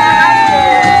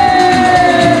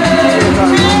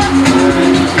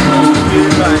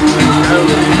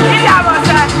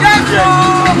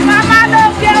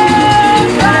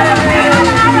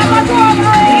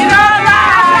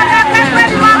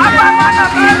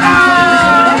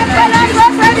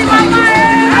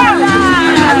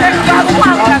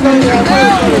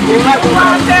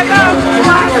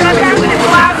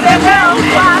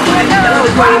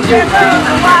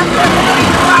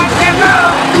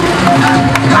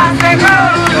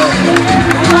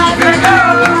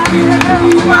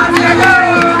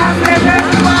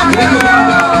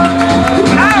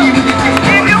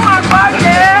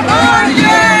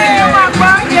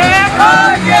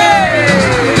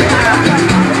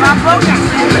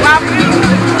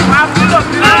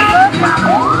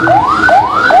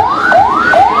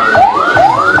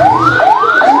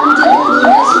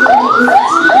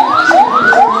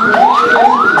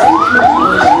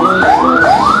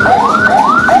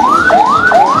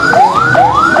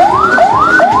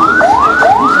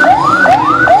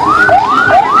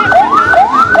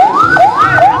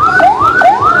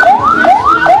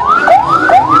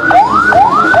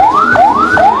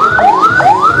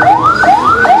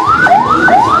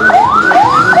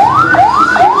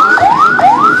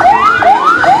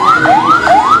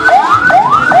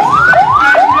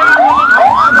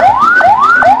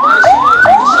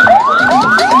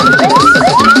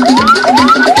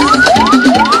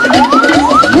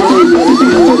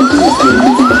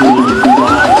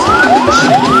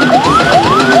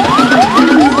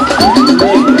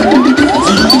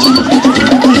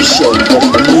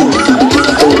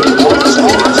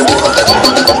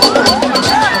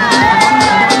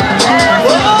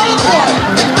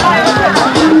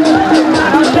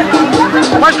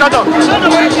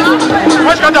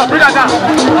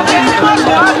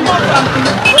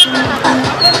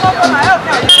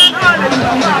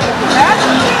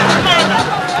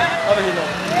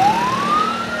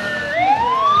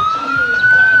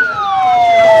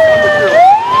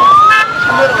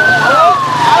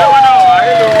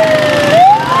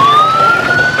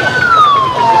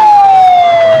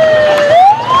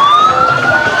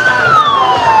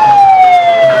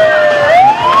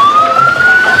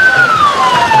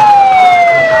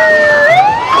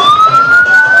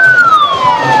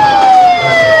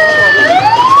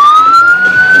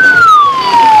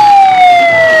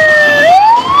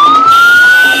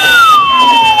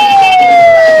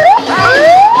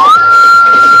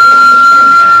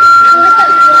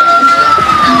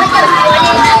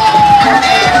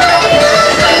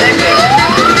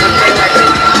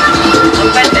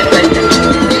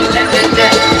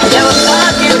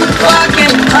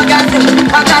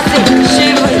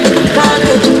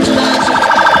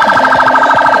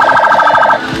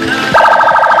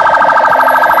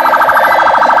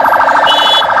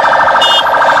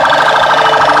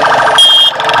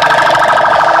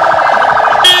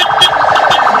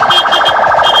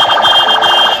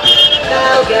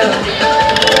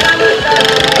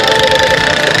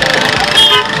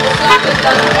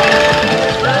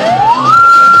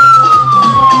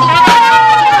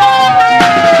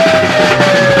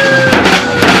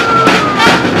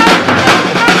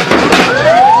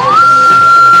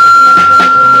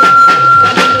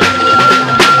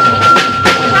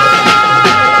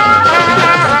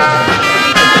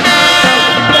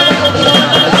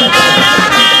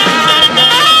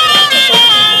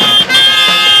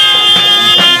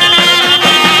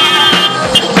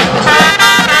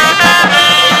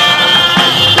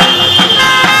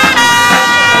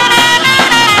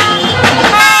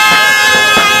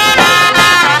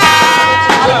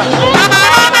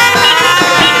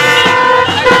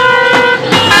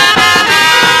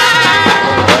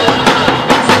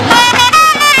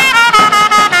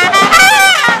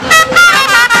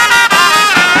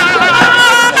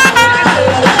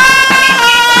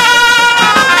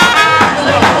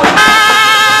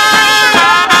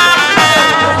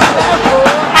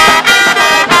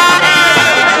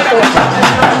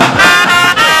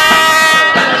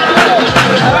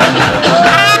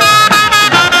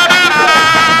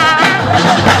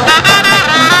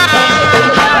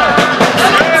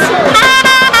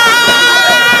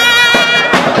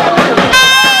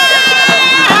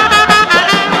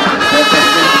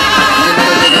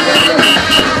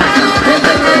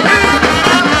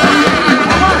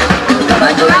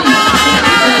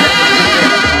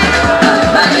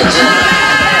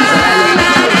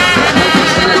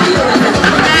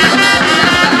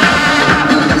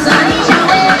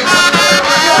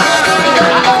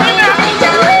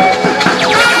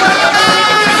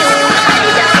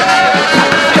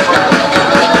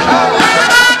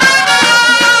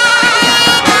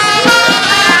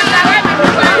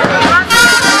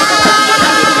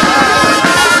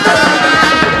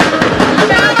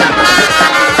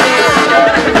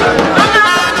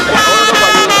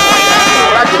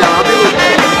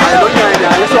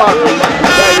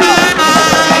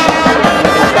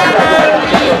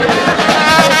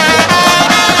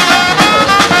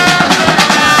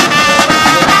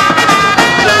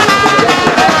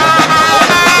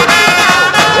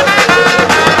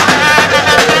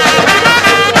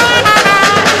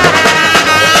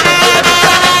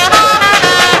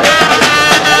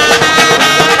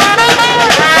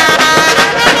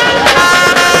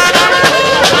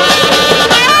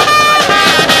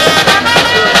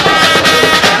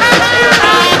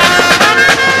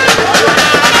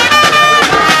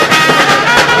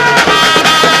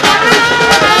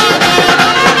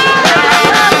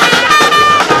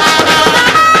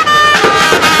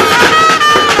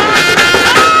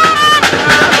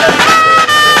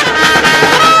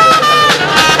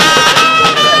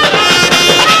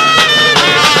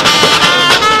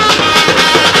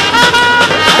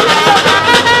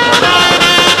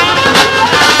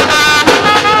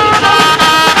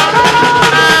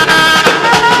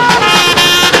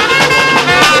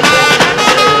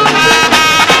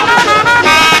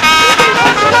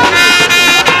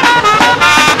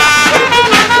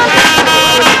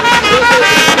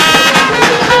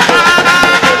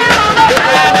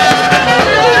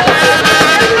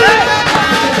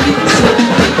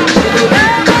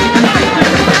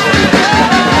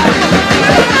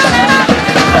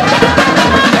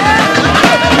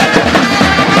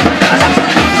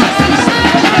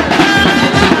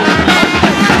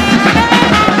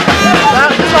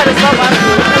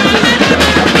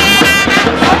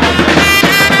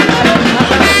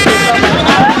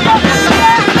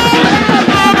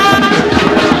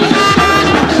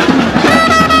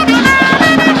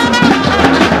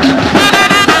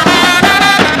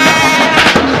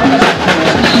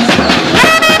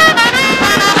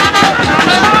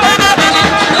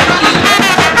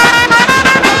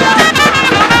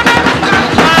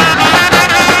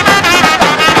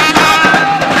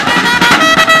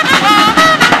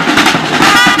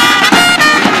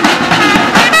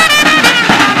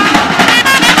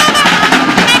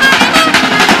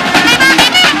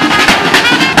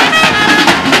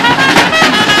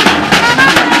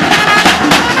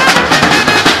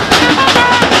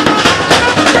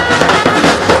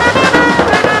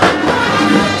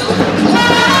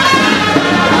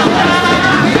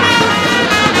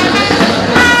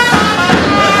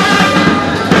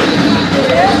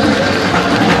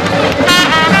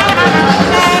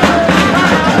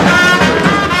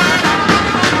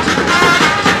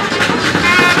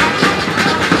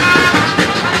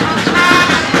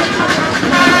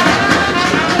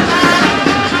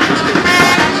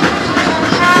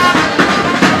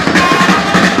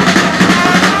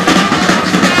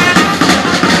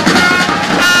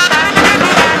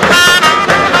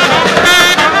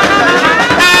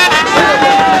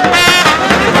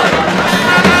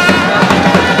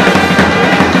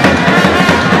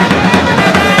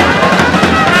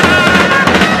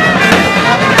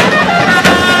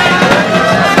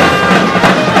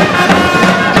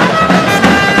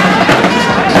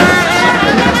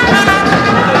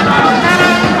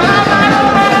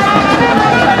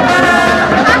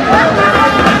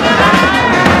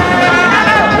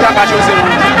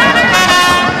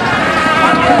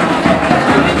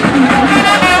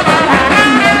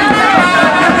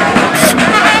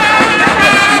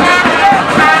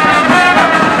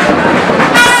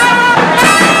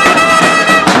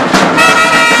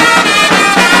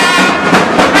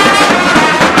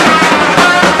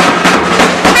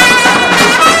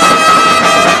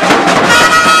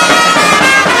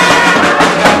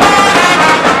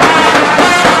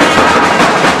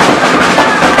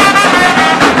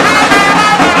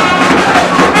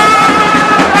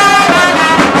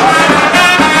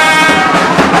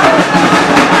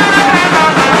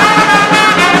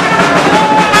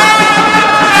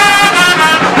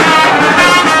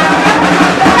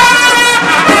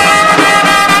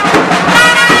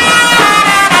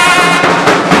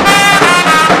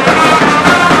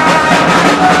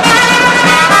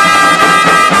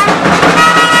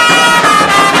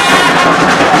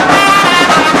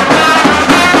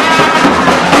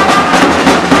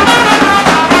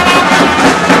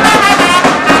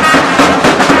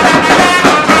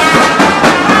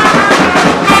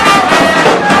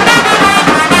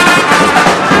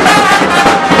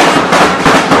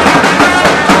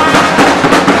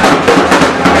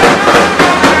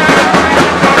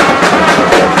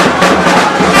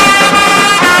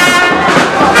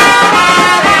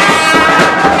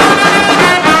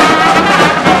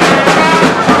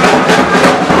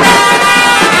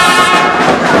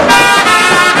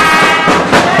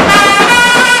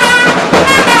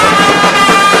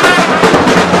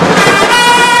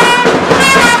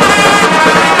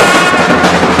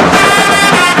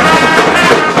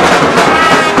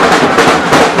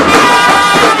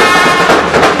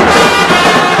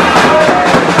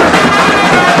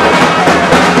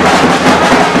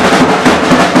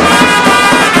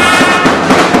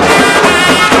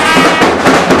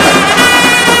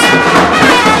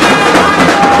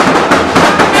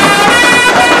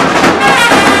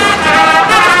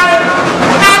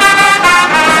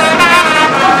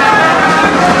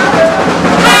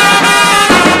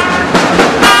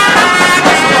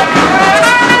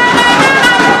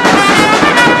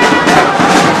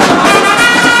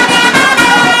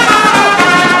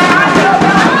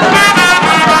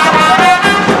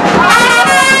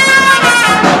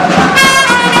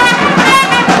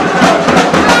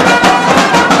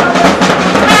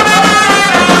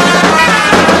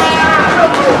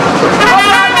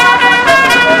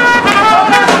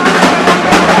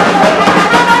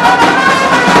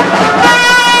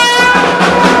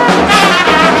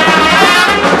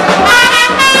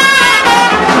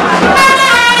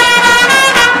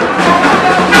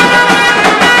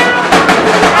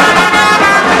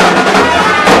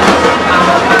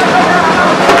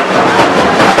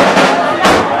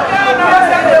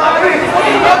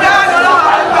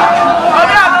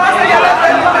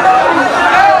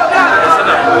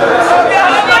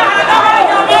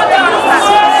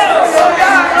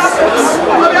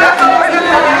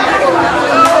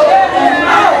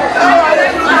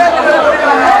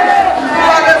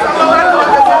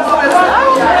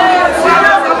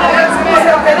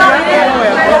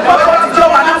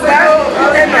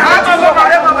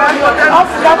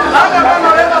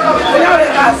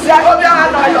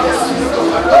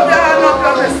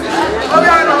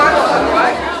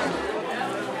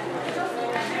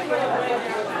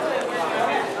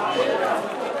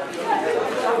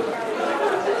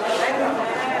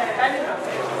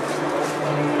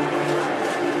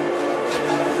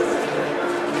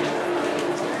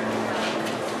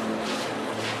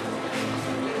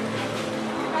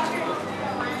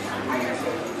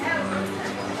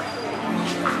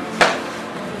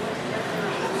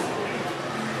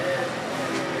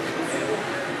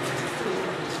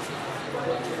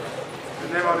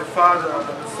God the Father, and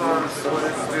the Son, and the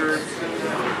Holy Spirit.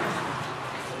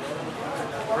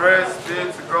 Praise be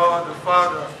to God the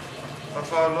Father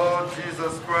of our Lord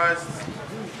Jesus Christ,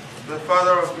 the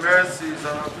Father of mercies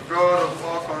and of the God of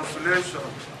all consolation.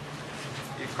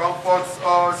 He comforts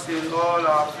us in all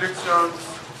our afflictions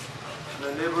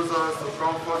and enables us to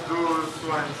comfort those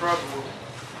who are in trouble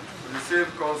with the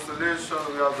same consolation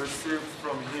we have received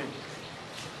from him.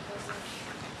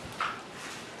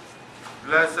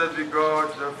 Blessed be God,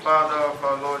 the Father of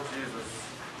our Lord Jesus.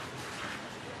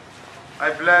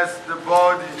 I bless the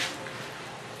body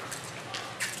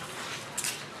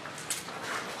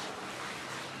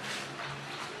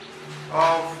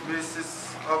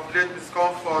of late Miss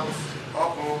Comfort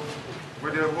oboh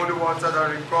with the holy water that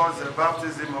records the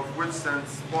baptism of which St.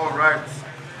 Paul writes.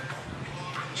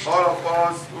 All of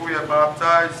us who were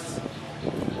baptized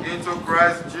into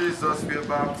Christ Jesus were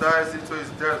baptized into his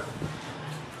death.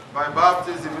 By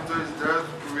baptism into his death,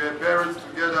 we were buried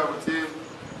together with him,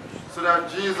 so that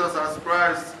Jesus as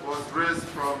Christ was raised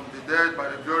from the dead by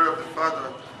the glory of the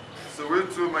Father, so we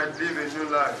too might live a new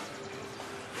life.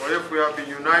 For if we have been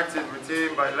united with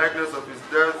him by likeness of his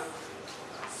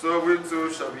death, so we too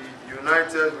shall be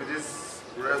united with his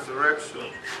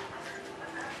resurrection.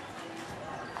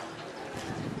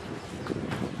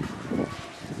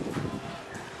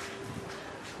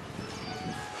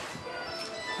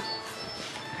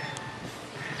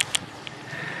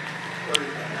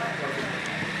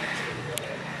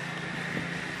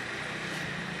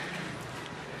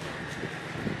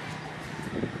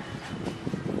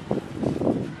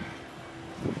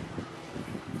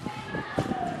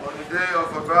 Day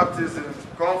of her baptism,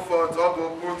 Comfort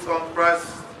oboh put on Christ.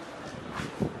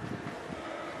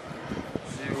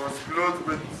 She was clothed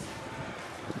with.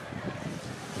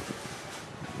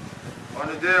 On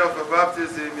the day of her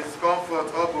baptism, His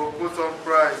Comfort oboh put on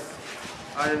Christ,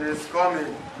 and in his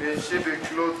coming, may she be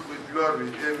clothed with glory.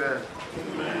 Amen.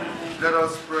 Amen. Let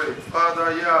us pray.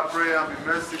 Father, hear our prayer and be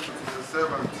merciful to your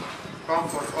servant,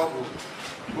 Comfort oboh,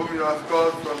 whom you have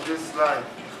called from this life.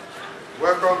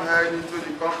 Welcome her into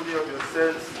the company of your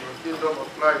saints in your kingdom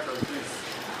of light and peace.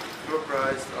 Through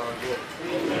Christ our God.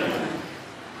 Amen.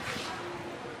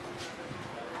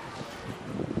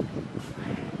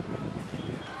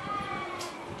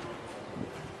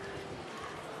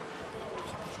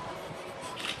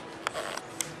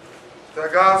 The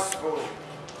gospel,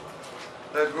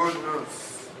 the good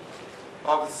news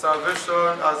of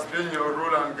salvation has been your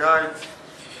rule and guide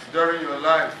during your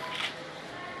life.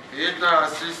 It now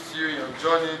assists you in your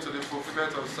journey to the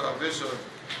fulfillment of salvation,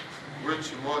 which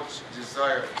you much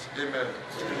desired. Amen.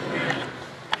 Amen. Amen.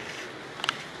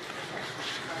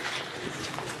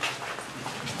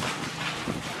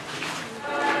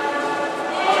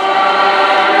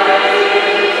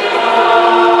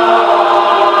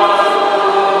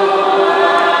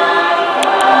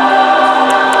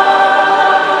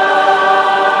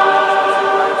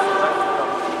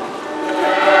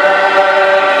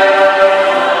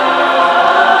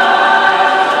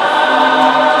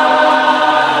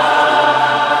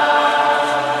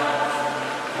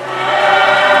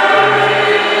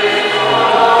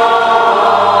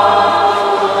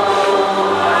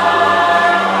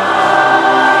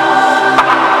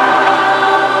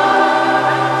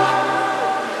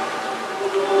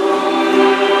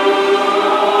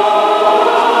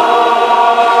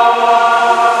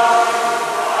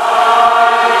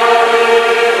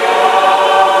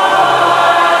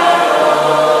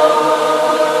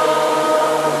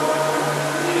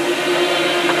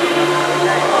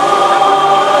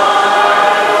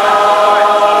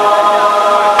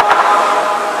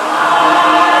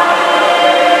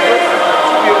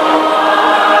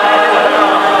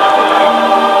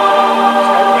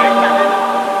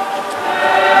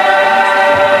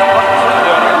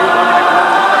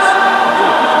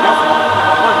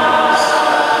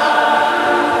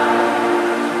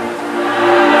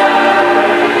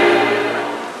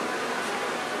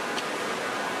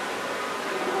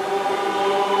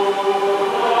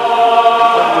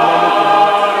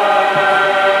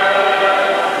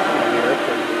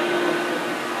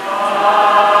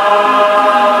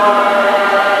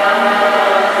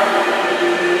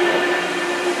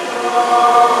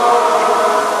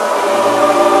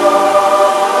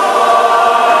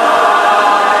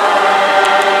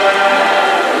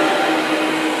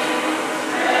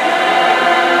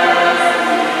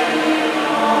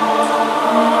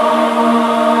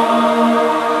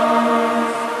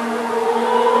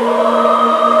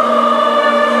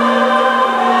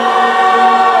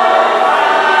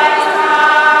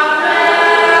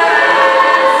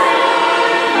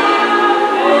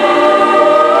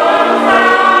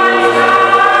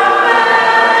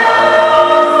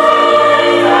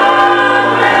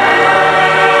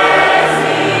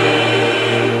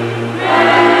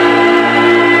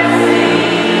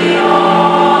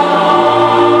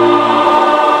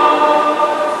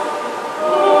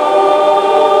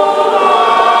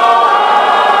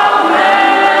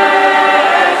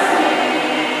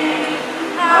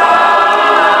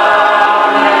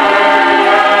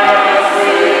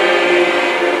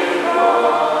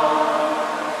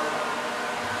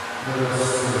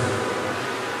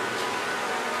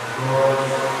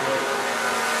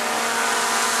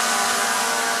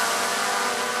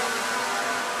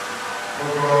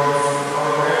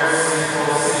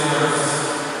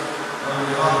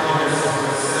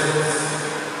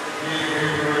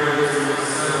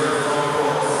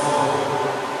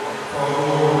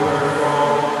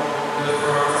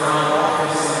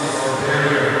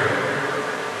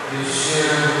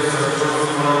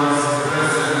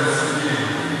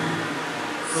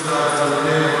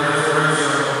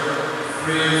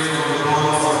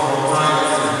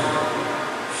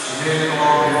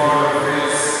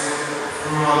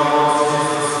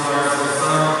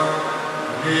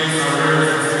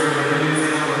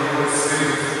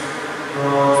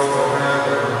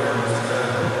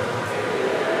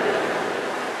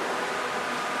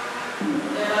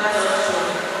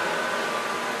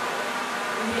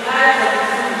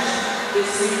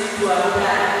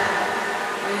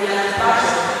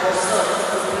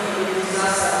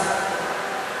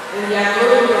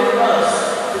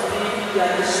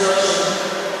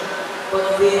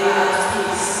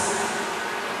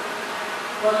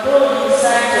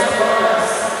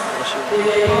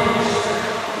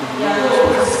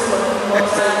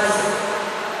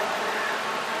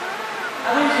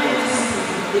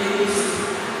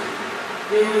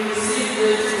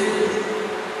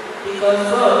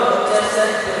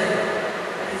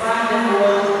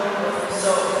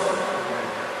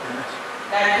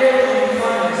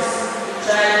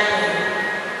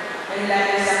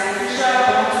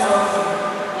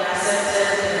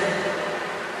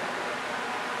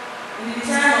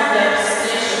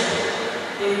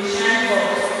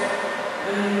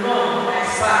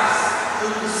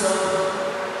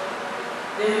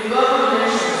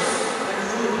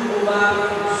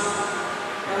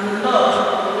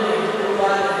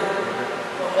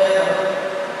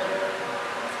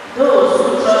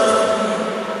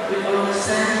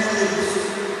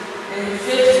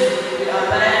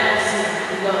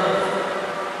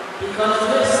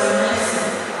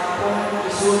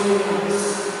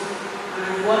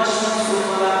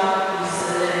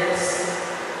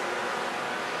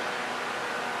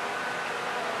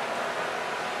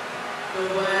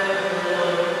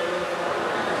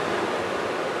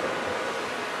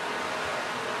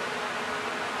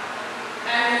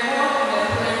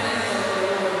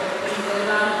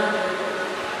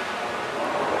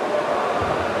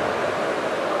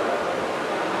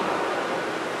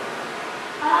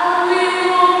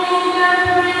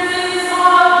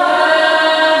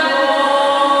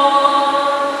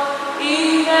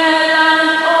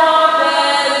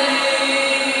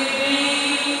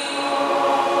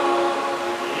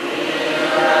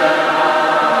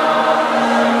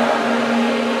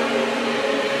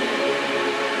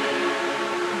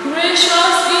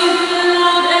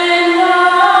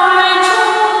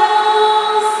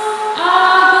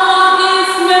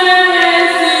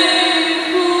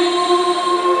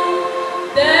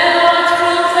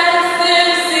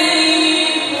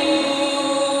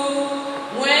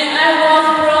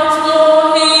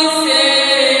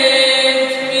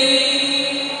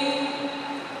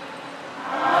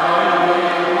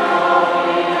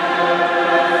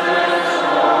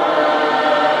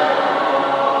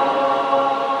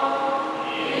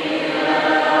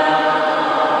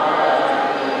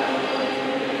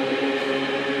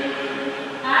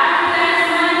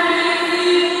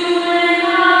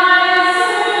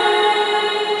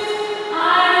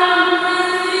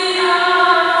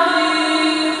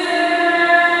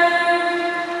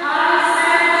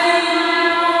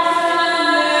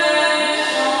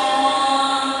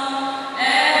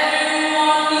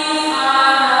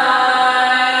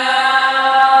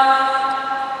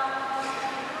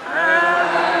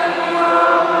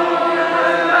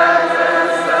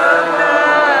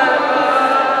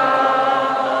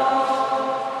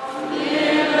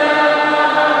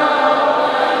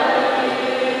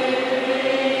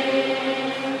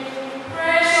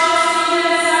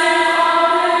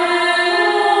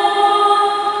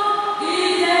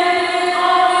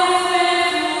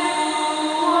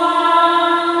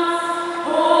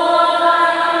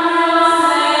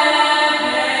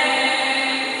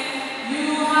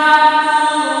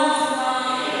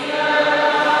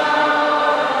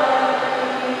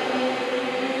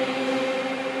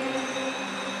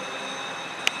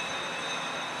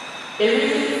 A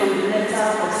reading from the letter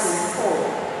of St.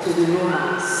 Paul to the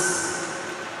Romans.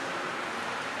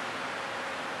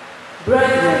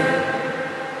 Brethren,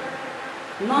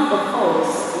 none of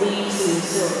us lives to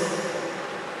himself,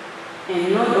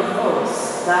 and none of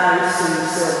us dies to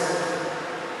himself.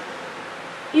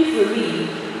 If we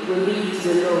live, we live to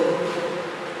the Lord,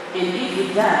 and if we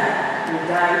die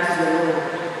to the Lord.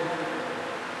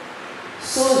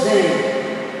 So then,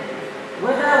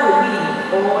 whether we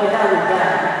live or whether we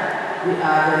die, we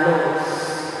are the Lord's.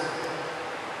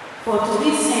 For to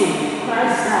this end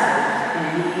Christ died and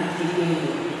lived again,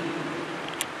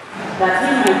 that he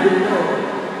might be Lord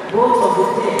both of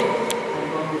the dead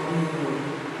and of the living.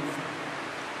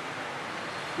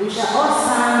 We shall all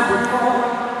stand before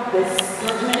the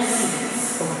judgment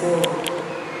seats of God.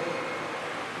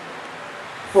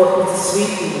 For it is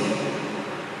written,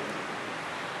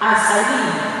 as I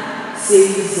live,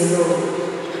 says the Lord,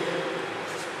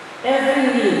 every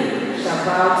knee shall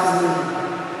bow to me,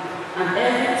 and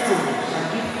every tongue shall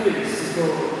give praise to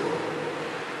God.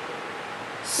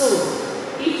 So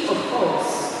each of us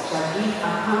shall give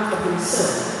account of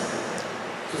himself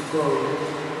to God.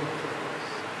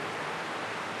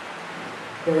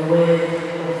 The word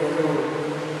of the Lord.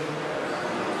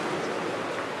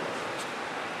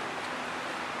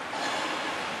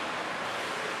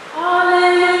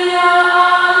 Hallelujah,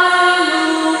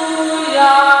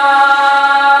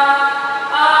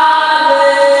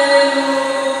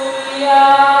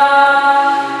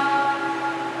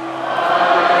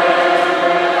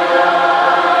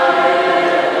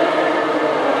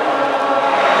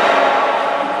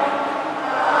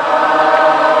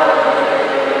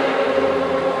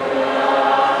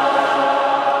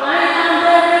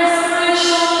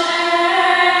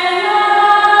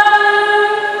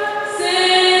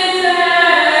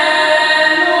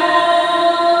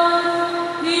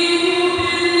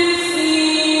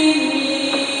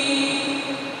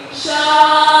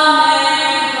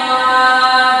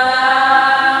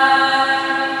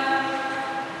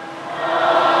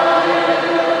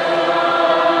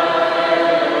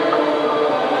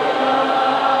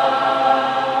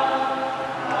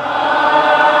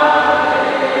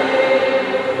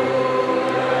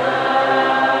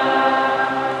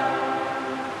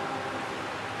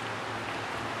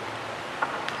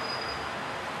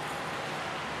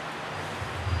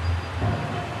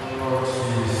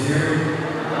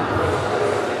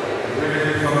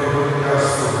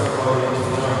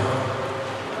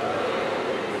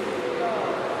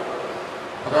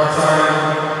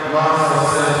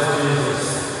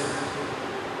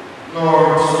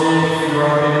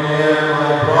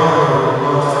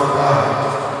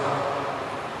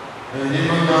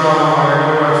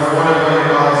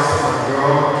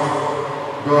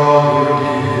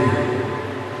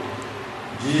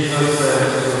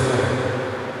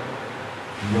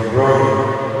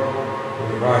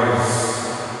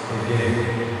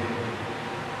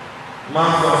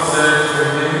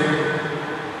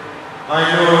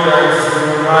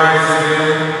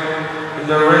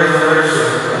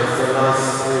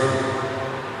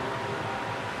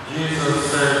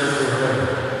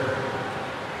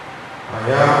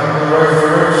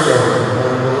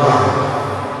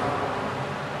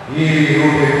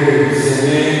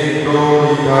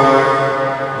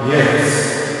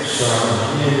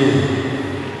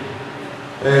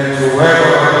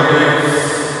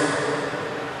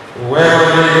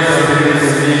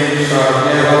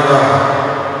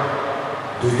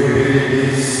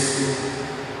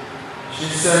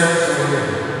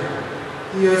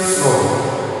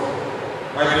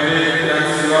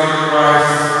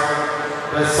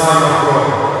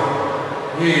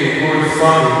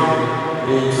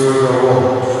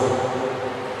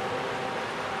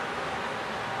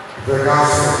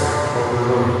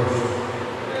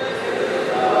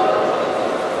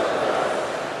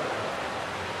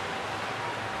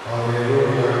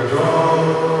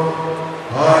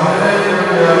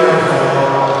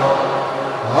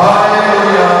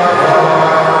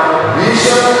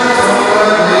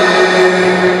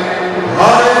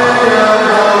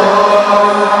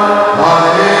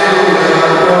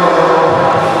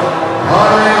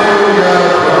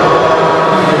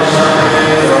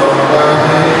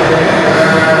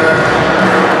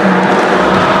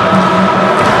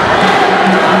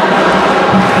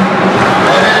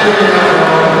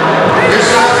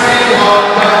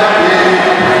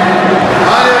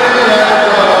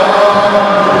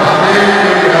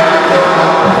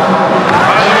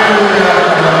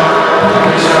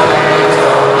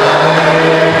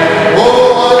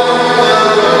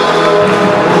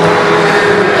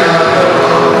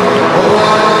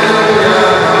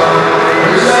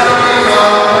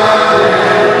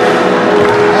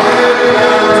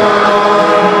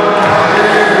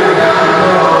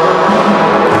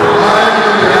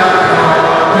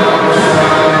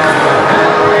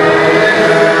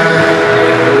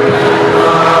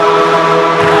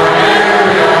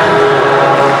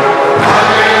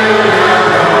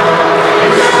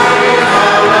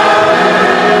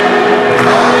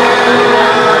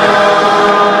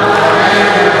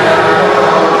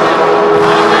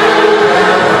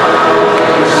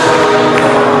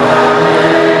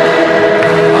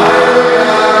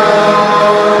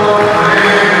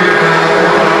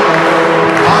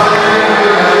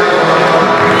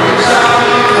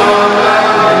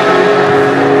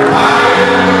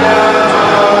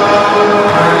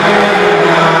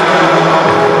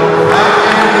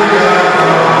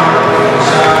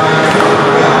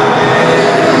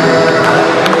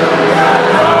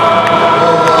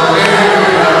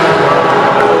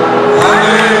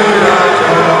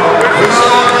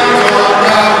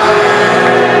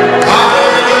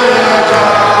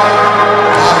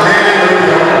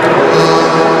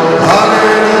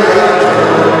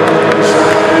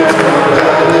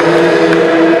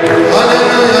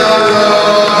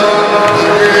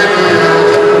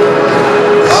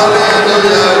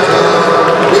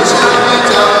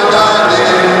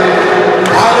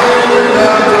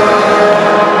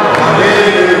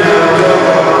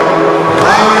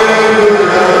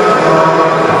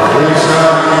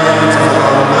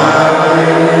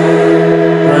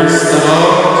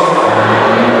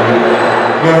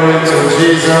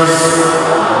 Jesus.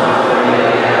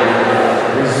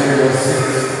 Resume your seat.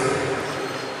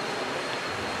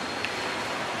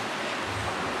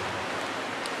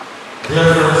 Dear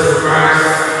friends in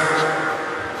Christ,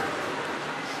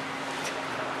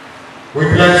 we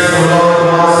bless the Lord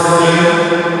once again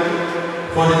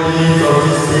for the gift of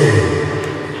this day.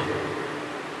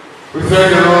 We thank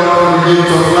the Lord for the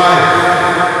gift of life.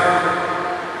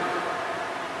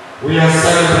 We are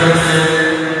celebrating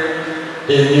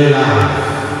a new life.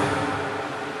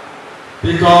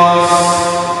 Because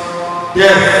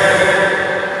death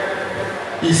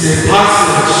is a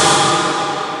passage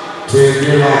to a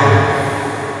new life.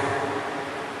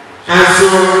 And so,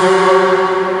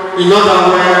 in other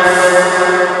words,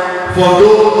 for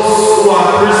those who are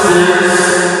Christians,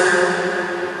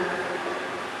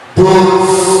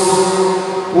 those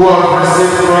who have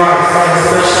received Christ,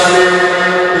 especially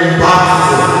in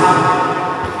baptism,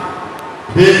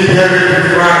 being buried with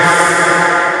Christ,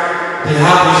 they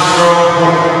have a strong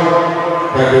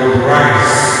hope that they will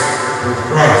rise with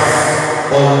Christ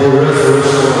on the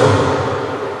resurrection.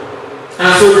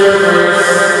 And so, dear friends,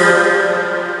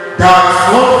 that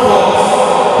comfort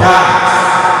that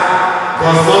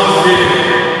does not mean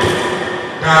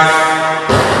that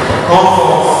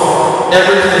comfort,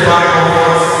 everything about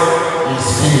comfort is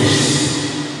finished.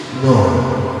 No.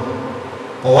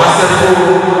 Or what's the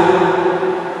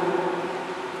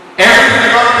everything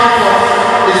about comfort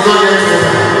is not yet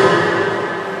over.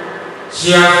 She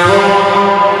has done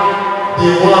the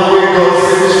one way God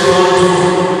said she don't do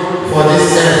for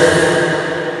this earth.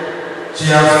 She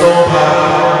has gone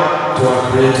back to her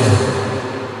Creator.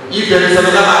 If there is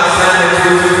another assignment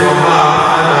waiting for her,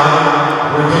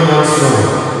 we do not know.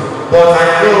 But I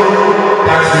know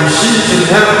that if she is in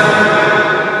heaven,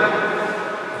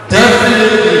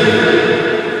 definitely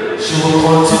she will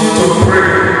continue to pray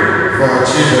for her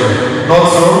children. Not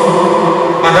so?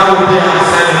 And that will be an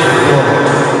assignment of God.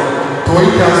 To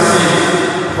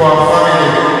intercede for our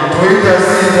family, to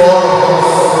intercede for all of us,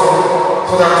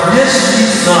 so that where she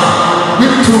is now, we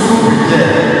too will be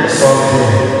there someday.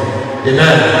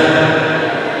 Amen.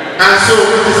 And so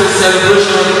it is a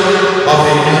celebration of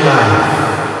a new life.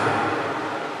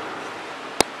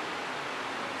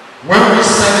 When we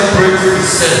celebrate the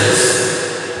saints,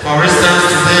 for instance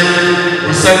today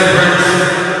we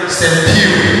celebrate St.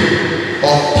 Pio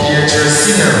of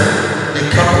Pietrelcina, the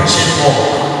Capuchin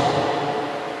monk.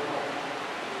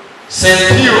 St.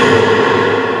 Pio,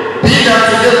 being that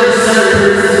today we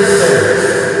celebrate these saints,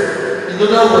 in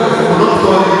other words, we will not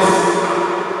call it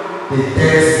the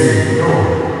birthday. No,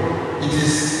 it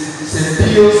is St.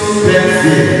 Pio's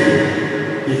birthday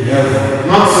in heaven.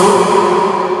 Not so,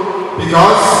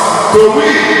 because to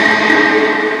weep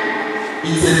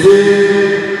is a day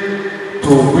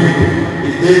to weep,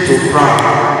 a day to cry,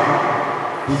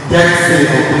 the death day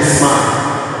of this man.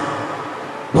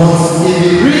 But in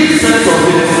the real sense of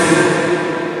it,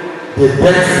 the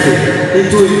birthday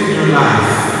into a new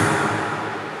life.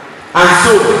 And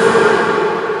so,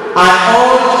 I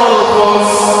urge all of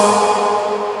us,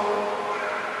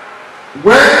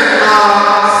 when our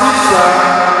sister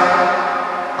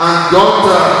and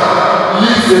daughter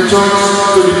leave the church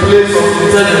to the place of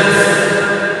lieutenant,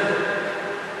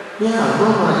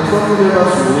 normally the family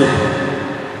members will weep,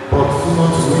 but do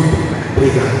not weep like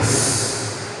pagans.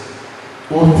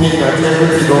 Won't think that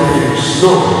everything don't finish.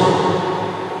 No.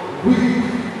 Weep,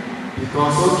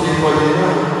 because okay, for the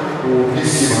now we will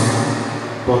miss you, mama.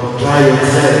 But dry your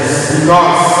tears,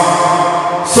 because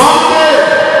someday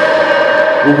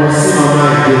we will see Mama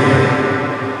again.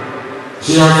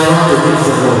 She has gone to meet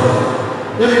the Lord.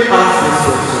 Let me ask this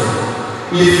question.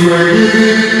 If you were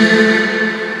given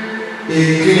a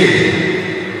clay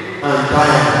and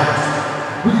diamond,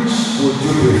 which would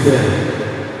you prefer?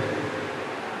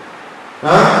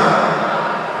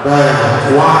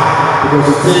 Diamond. Why? Because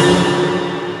you think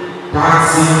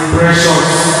that's precious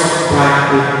like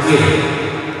a clay.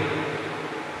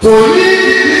 To live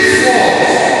in this world,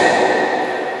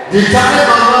 the time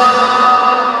Mama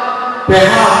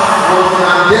perhaps was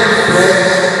an deathbed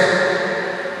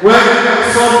when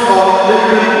some of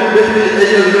maybe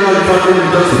any of the family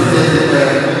will just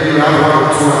maybe around 1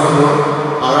 or 2, I don't know,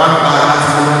 around that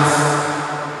moment.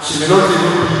 She may not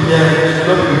even be there, she may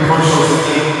not be conscious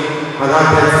again at that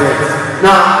deathbed.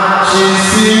 Now she is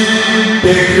seeing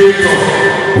the Creator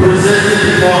presenting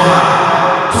before her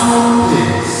two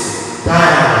things.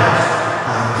 Diamond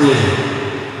and clay.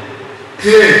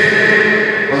 Clay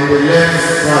on the left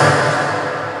side.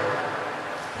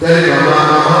 Telling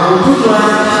Mama, would you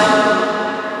like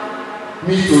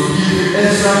me to give you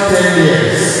extra 10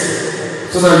 years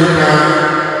so that you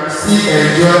can still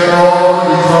enjoy all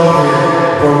the joy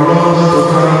from London to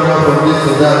Canada, from this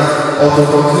to that, or to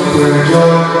continue to enjoy,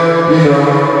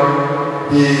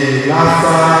 the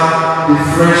laughter, the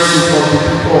friendship of the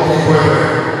people of Ikweme.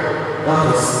 That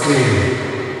was clear.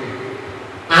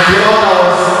 And the other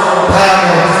was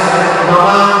diamonds.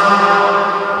 Mama,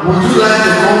 would you like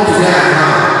to come to their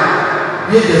account?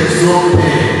 Where there is no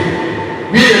pain,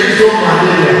 where there is no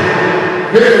malaria,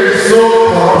 where there is no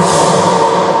corruption,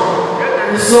 where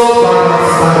there is no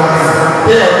balance.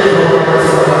 Where there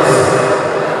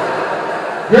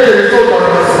is no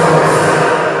balance.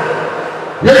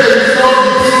 Where there is no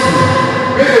dignity,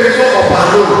 where there is no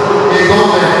oboh, a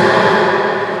government.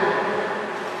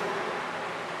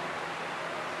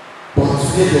 But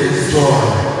where there is joy,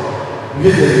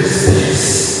 where there is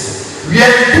peace,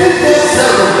 where 247,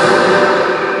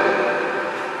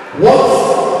 what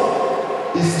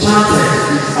is chanted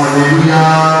is hallelujah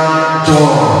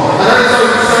joy. And that is why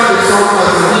we sang the song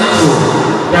as an intro,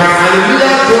 that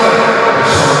hallelujah joy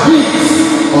shall meet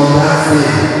on that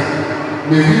day.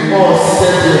 May we all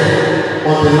sit here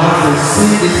on the last day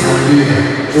sing this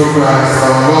hallelujah through Christ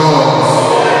our Lord.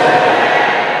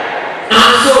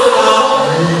 And so our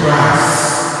Christ,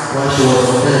 when she was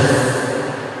on earth,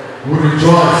 we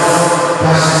rejoice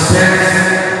that she spent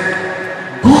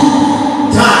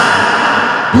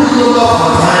good number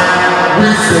of time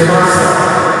with the Master,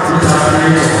 with our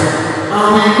Creator. And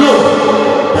we know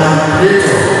that the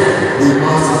Creator will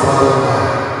not abandon her.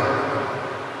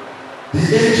 The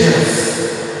angels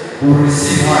will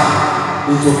receive her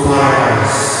into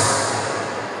paradise.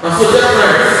 And so, dear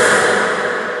friends,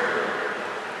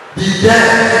 the dead,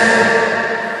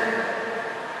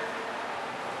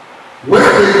 when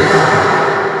they die,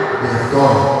 they are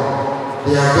gone.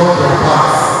 They have done their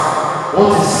part.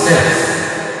 What is left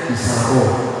is our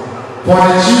own. For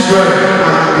the children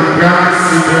and the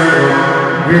grandchildren or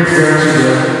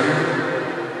great-grandchildren,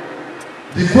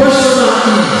 the question now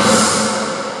is,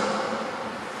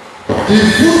 the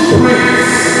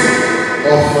footprints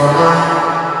of Mama,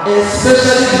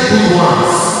 especially the good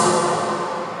ones,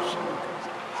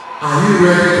 are you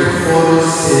ready to follow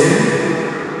sin?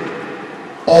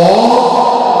 Or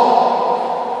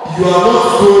you are not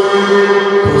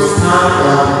going to stand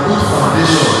on the good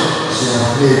foundation she has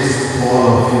made for all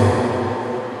of you?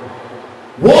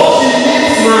 What she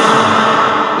needs now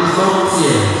is not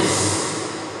tears.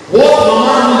 What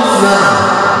Mama needs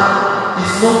now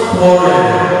is not quarrel.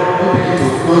 Don't begin to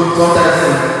go sometimes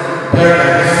and bury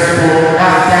like these people.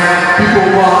 That's time people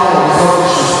who are on resolve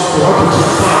issues. They want to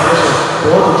transfer attention. They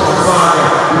want to transfer anger.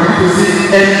 You need to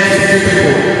see any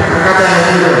people. Takakata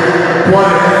everywhere.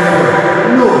 Quarrel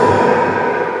everywhere. No.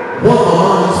 What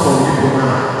Mama needs from you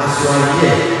now, as you are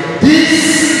here, these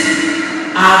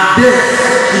are there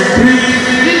to bring.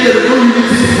 If there is no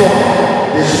unity before,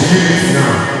 there should be unity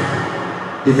now.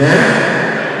 Amen?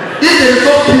 If there is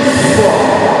no peace before,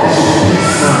 there should be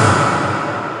peace now.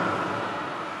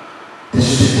 There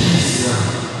should be peace now.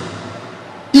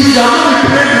 If you have not been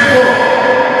praying before,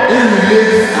 then we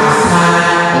live as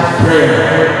time of prayer.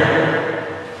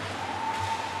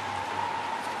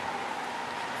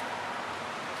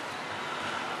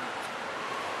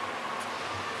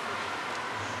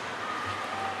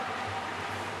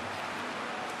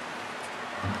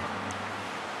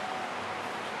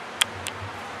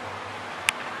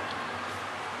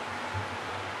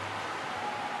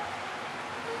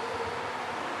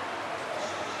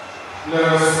 Let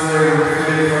us pray with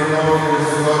faith and confidence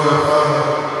to God our Father,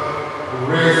 who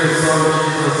raised His Son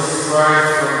Jesus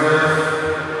Christ from death,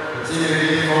 that He may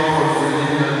give comfort to the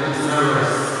living and eternal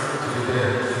rest to the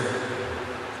dead.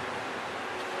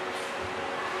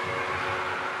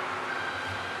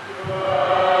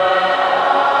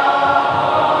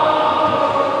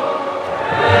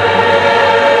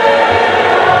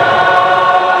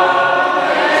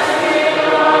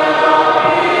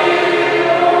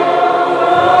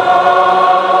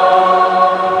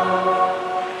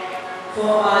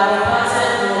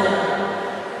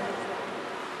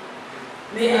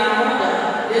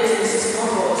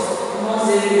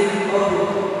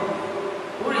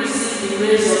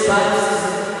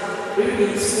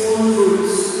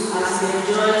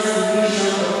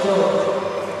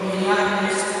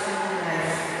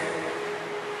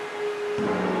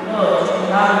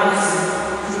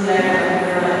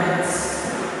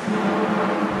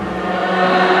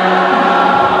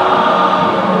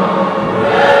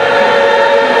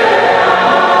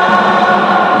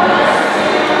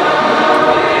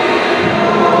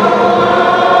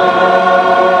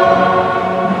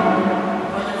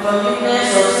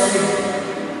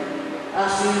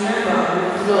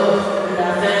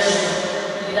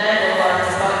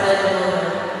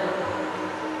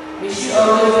 We should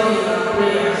always be in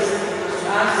prayer.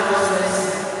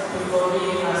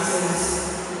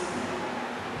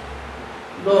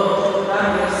 Lord, have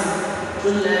mercy,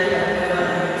 true love that never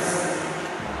ends.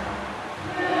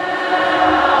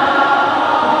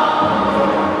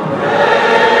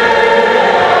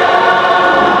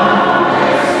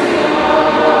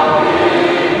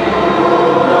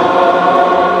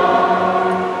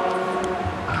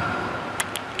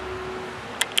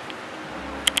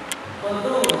 For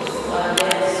those who are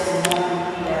left to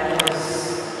mourn their loss,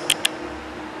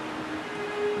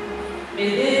 may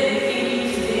they be thinking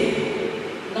today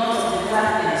not of the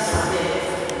darkness of death,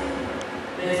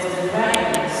 but of the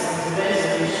brightness of the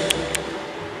resurrection,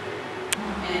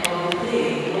 and of the day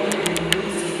when they will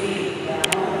meet again their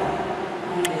mother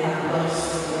whom they have lost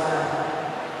a while.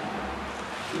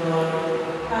 Lord,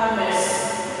 have mercy,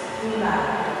 through life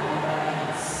never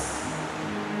ends.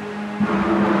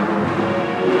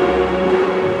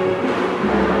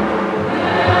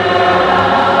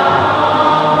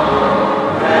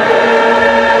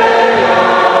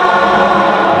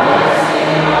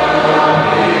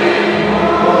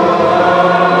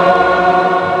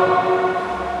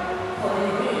 For the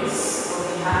grace of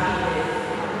a happy death,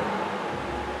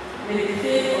 may the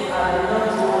faith of our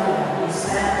beloved mother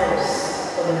inspire us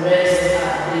for the rest of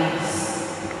our days,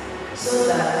 so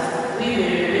that we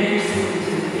may remain true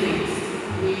to the faith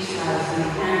which has been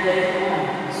handed on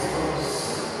to us.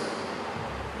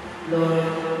 Lord,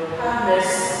 have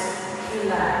mercy, through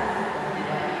life that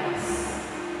never ends.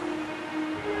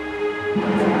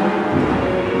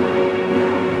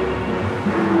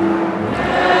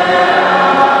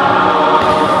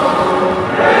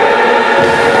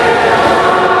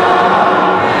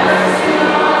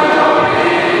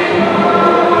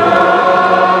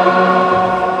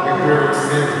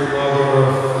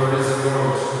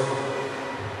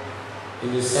 In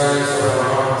the silence of our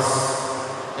hearts,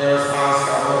 let us ask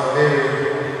our Mother Mary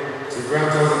to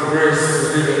grant us the grace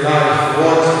to live a life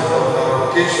worthy of our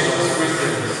vocation as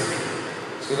Christians,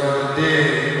 so that the day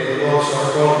when the Lord shall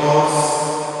call us,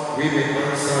 we may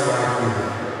answer rightly.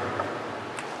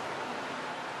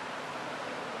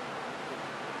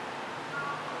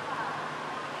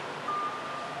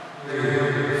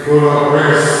 Full of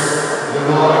grace, the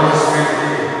Lord is with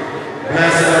thee.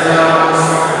 Blessed art thou amongst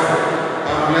women,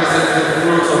 and blessed is the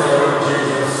fruit of thy womb,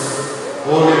 Jesus.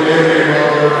 Holy Mary,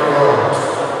 Mother of God,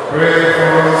 pray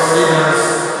for us sinners,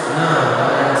 now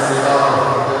and at the hour of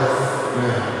our death.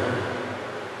 Amen.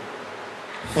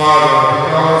 Father,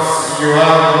 because you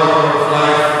are the Lord of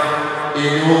life,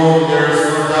 in whom there is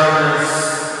no darkness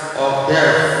of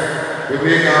death, we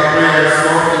make our prayers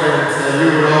confident that you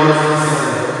will always answer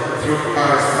them through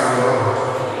Christ our Lord.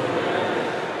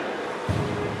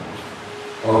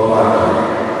 Oh, Father.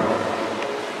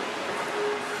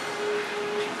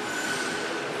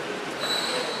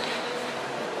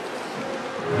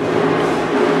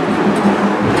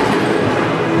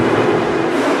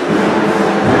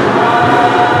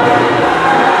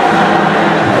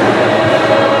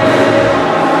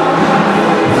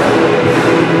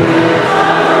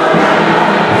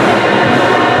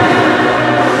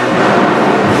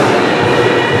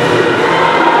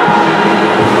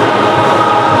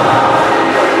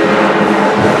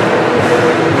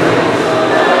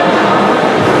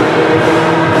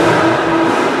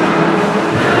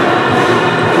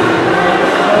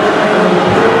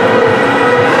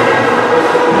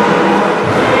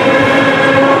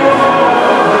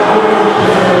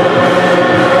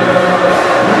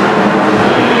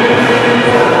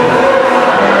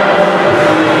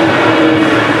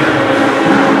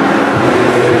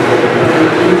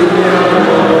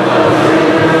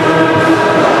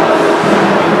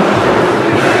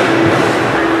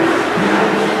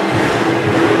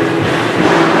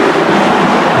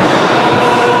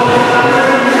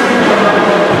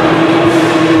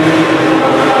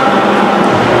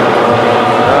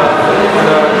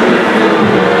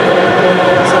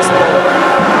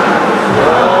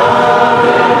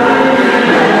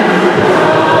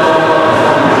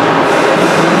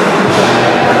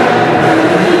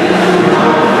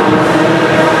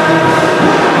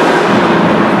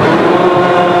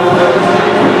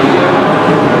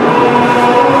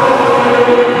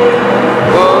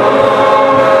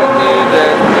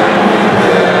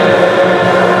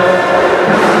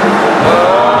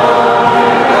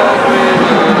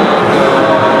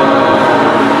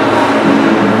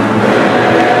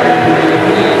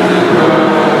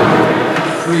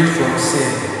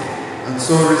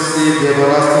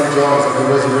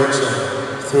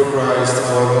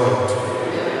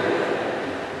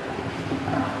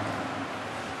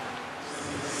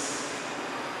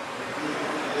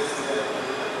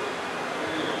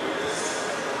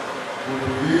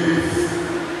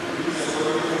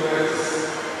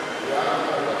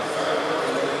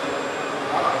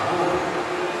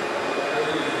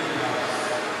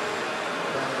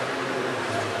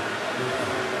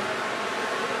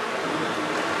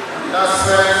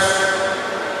 aspect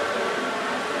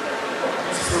of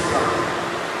this program,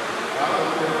 I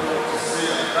want to say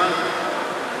and thank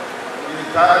the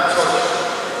entire church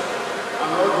and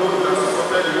all those that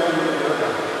supported the one way or the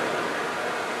other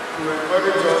to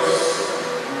encourage us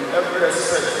in every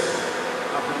aspect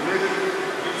and to make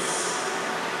this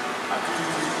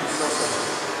activity a success.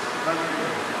 Thank you.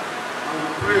 And we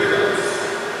pray that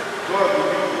God will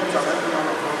give each and every one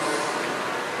of us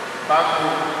back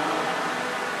home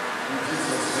in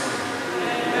Jesus' name.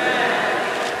 Amen.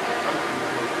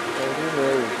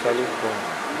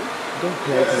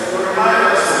 Yes, to remind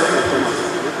us of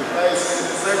there is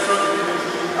inception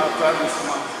immediately after this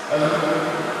month.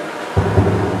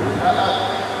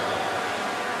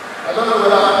 I don't know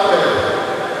whether I'm clear.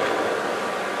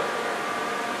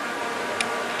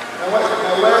 And when we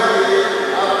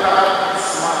after this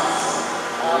month,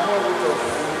 I am not rid of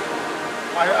food.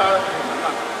 My heart is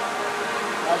not.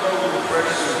 I don't will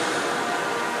fresh food.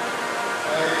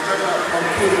 It's not from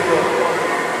food, bro.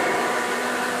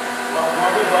 But my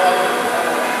body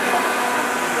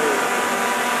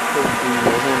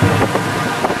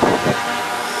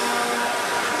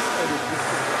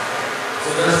so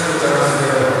let's put our hands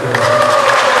together.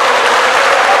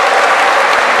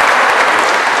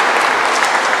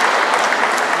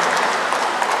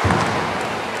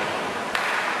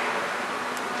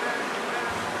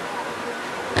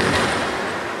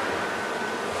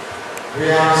 We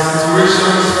have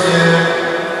situations here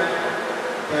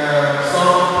where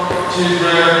some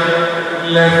children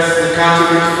left the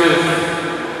Catholic faith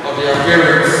of their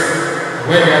parents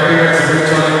when their parents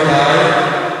eventually died,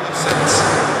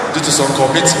 due to some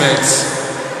commitments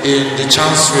in the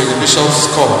chancery, the bishop's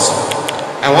court.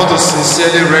 I want to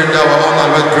sincerely render our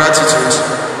unalloyed gratitude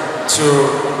to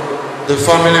the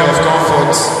family of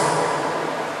Comfort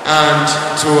and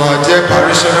to our dear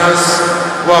parishioners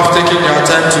who have taken their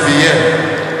time to be here.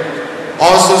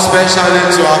 Also especially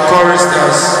to our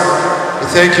choristers, we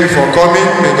thank you for coming.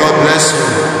 May God bless you.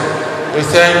 We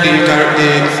thank the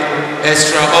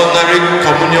extraordinary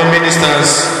communion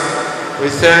ministers.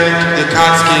 We thank the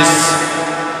catechists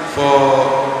for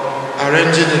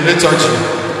arranging the liturgy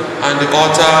and the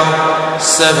altar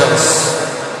servers,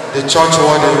 the church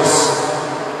wardens,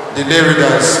 the lay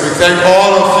readers. We thank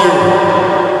all of you.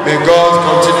 May God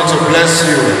continue to bless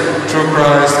you through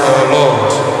Christ our Lord.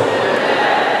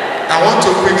 I want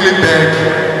to quickly beg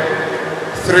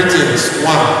three things.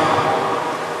 One,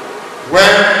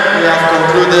 when we have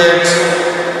concluded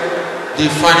the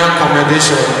final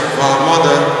commendation for our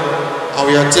mother and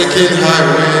we are taking her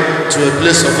away to a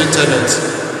place of interment,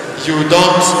 you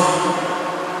don't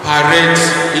parade,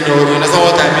 you understand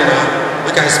what I mean?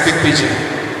 Make I speak pidgin.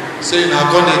 So you are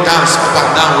going to dance up and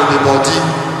down with the body.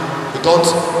 You don't,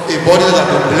 a body that has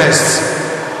been blessed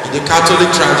in the Catholic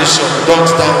tradition, you don't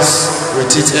dance with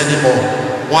it anymore.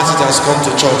 Once it has come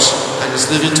to church and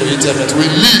is leaving to interment, we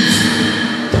leave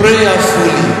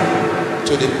prayerfully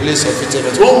to the place of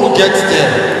interment. When we get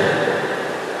there,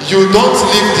 you don't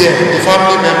leave there, the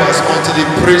family members, until the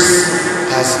priest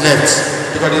has left.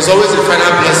 Because there's always a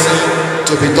final blessing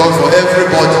to be done for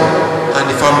everybody and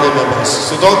the family members.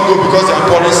 So don't go because they are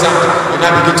pouring sand, you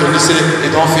now begin to listen,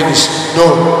 they don't finish. No.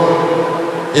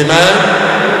 Amen?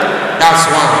 That's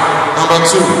one. Number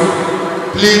two,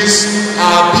 please,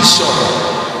 our bishop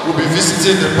will be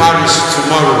visiting the parish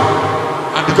tomorrow.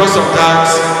 And because of that,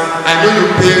 I know you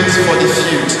paid for the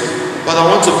field, but I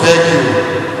want to beg you,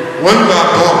 when you are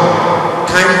done,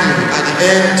 kindly at the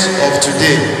end of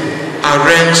today,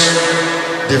 arrange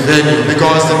the venue,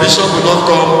 because the bishop will not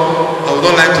come. I would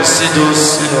not like to see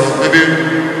those, maybe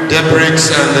their breaks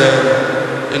and,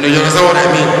 you understand what I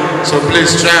mean? So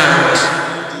please try and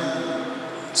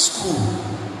school.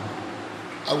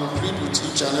 I will plead with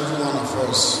each and every one of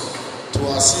us to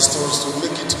assist us to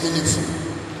make it meaningful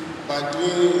by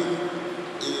doing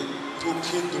a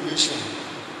token donation,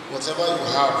 whatever you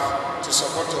have, to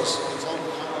support us before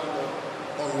we hand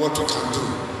on what we can do.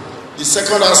 The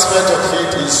second aspect of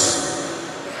it is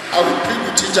I will plead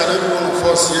with each and every one of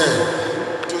us here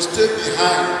to stay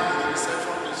behind the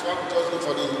reception place while we just go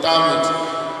for the endowment.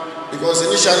 Because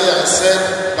initially I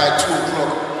said by 2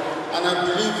 o'clock, and I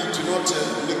believe it will not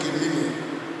make a meaning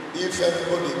if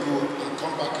everybody go and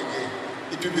come back again.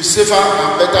 It will be safer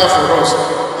and better for us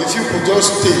if you could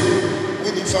just stay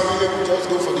with the family, we just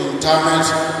go for the endowment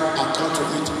and come to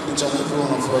meet each and every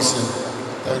one of us here.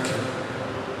 Thank you.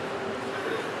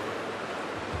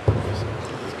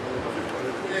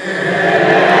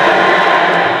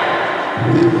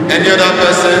 Any other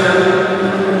person?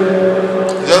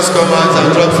 Just come out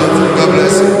and drop something. God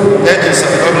bless you. Thank you,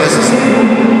 sir. God bless you, sir.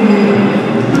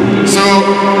 So,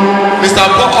 Mr.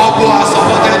 Oboh has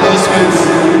supported supported us with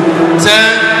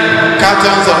 10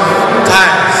 cartons of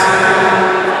tires.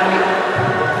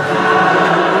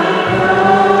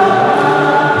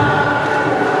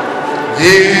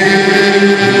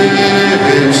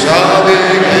 It shall be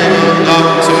given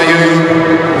unto you,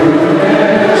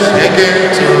 shaken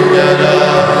together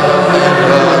and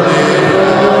running.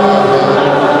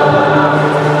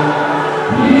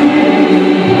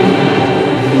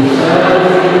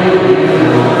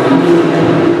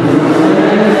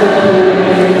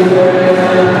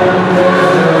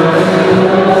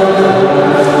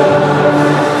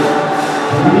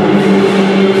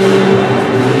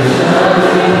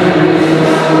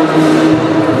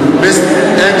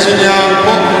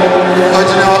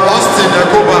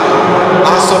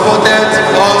 Supported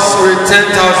us with 10,000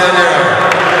 naira.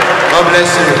 God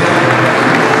bless you.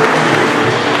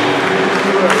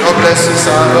 God bless you,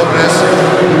 sir. God bless you.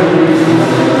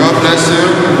 God bless you.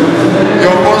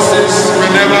 Your bosses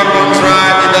will never run dry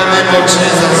in the name of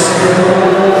Jesus.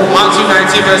 Matthew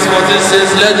 19 verse 14 says,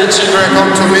 let the children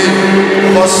come to me,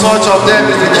 for such of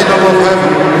them is the kingdom of heaven.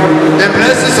 The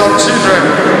blessings of children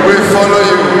will follow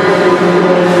you.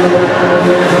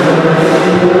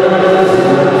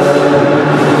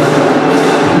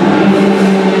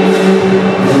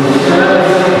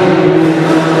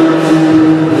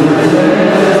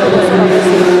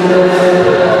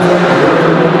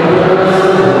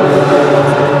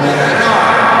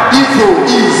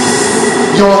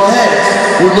 Your head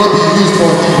will not be used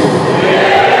for evil.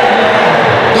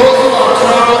 Those who have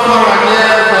traveled far and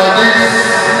near for this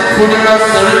funeral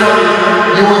ceremony,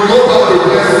 you will go back with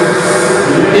blessings.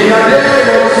 In the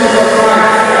name of Jesus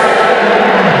Christ,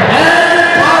 any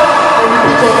power will be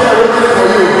put on there waiting for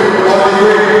you on the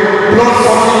way. Blood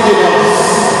something in us.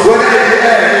 Whether in the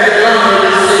air, in the land, or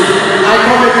in the sea, I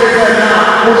come against them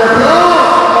now with the blood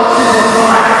of Jesus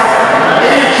Christ.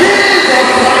 In Jesus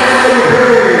Christ, we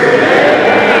pray.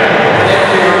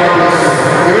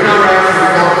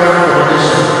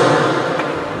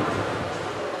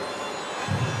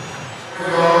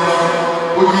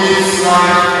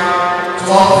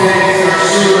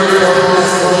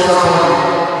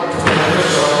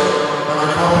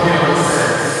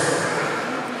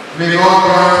 May God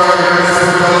grant our mercy and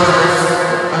indulgence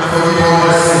and forgive all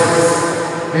our sins.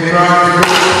 May grant the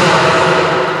grace of God.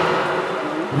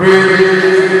 Bring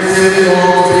save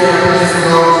all to be a peace to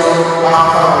God our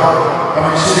Father, and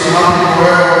we should be happy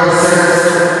forever with the saints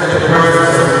and the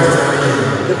presence of the King.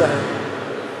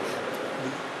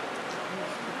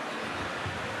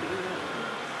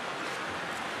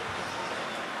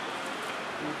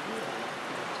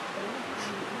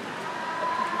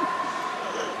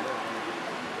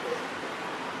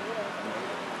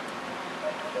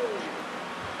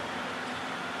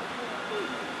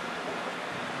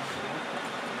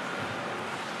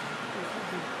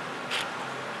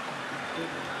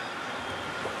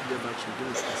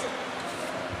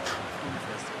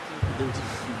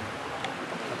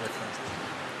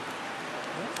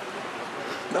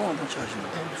 That one don't charge me.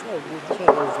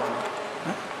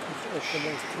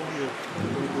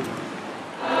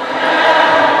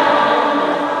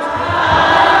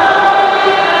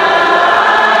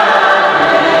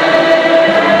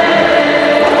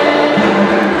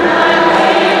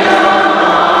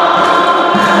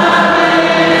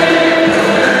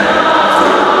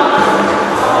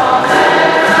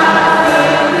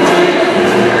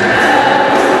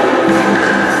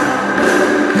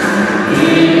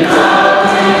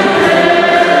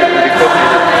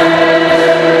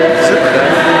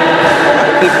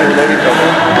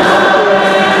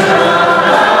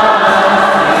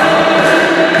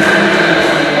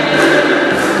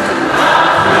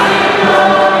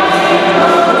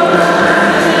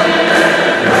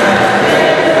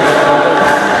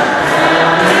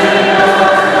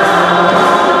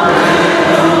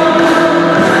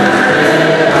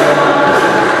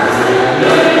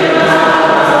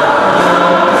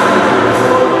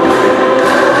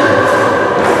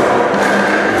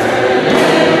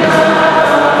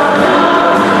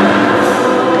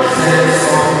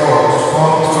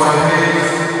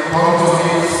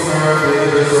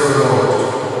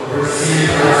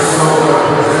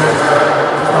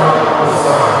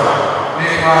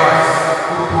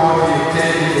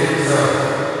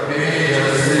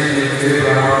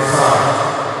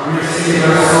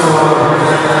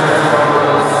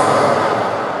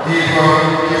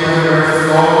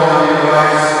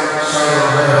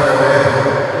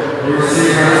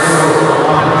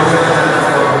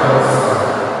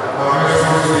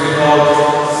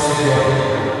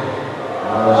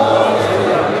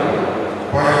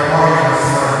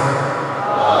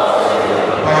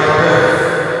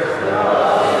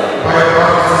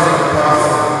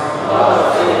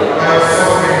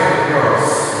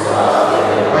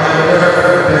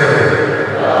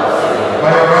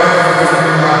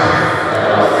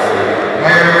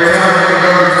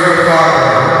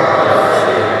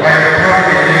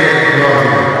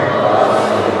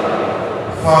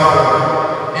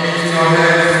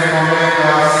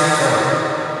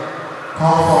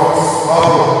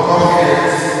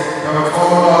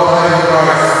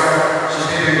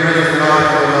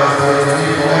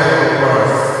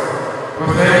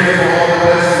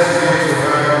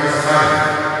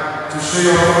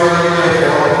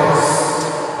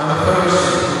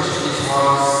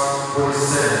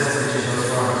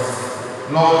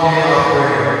 Lord, hear our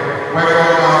prayer.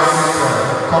 Welcome our sister,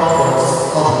 comfort,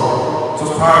 oboh, to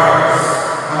paradise,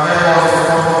 and help us to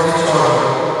comfort each other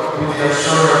with the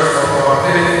assurance of our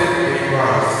faith in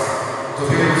Christ. To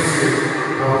be with you,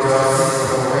 and with our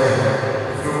sister forever,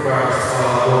 through Christ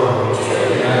our Lord.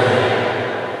 Amen.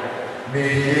 May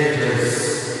the angels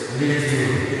lead you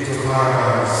into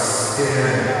paradise.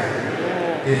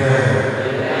 Amen. Amen.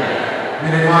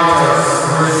 May the martyrs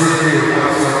receive you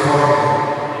as your coming.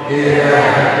 Amen.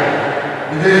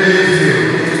 May they lead you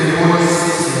into the holy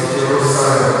city of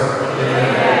Jerusalem.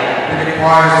 Amen. May the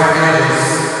choirs of angels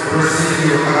receive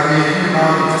you and may you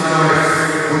now interact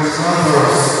with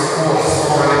Lazarus who was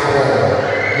formerly poor.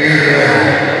 Amen.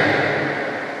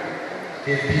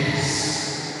 In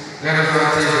peace. Let us now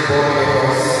take the body of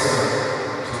our sister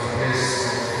to a place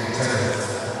of eternity.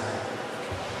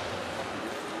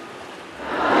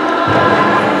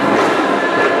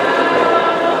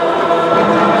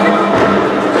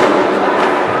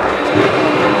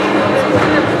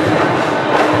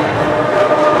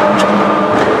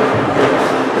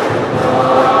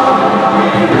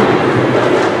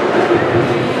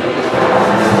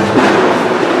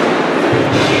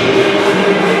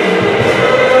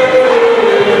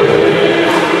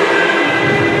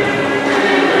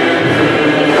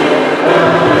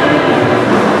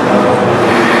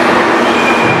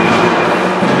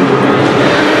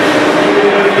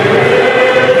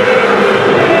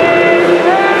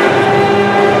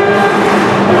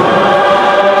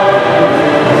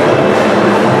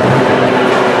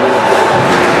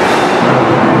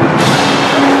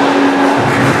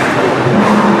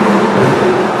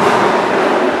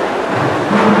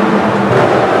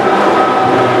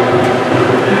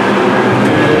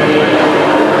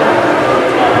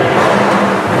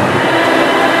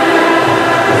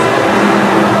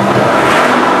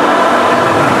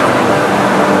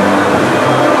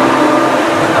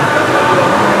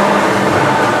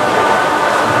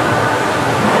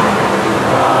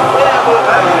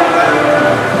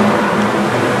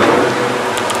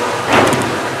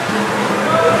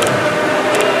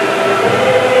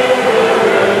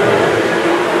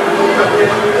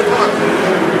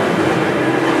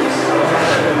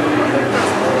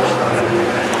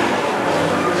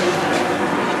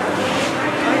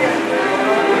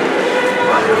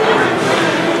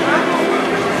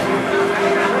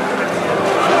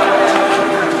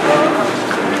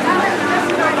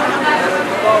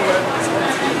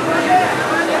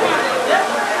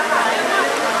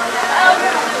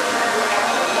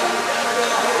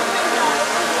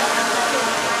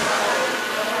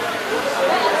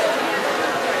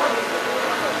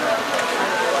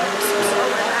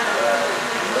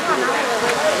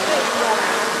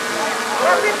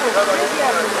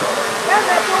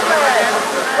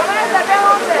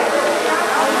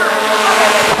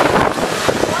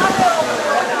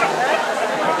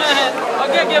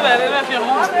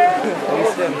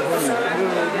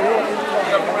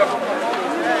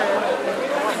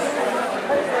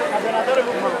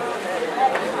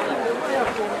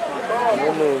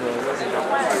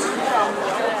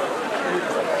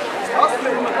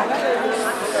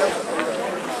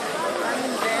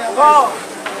 God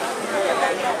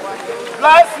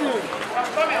bless you.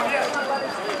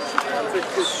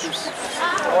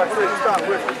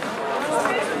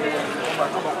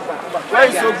 Where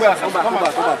is your glass?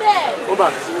 Come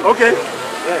back. Okay.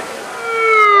 Yeah.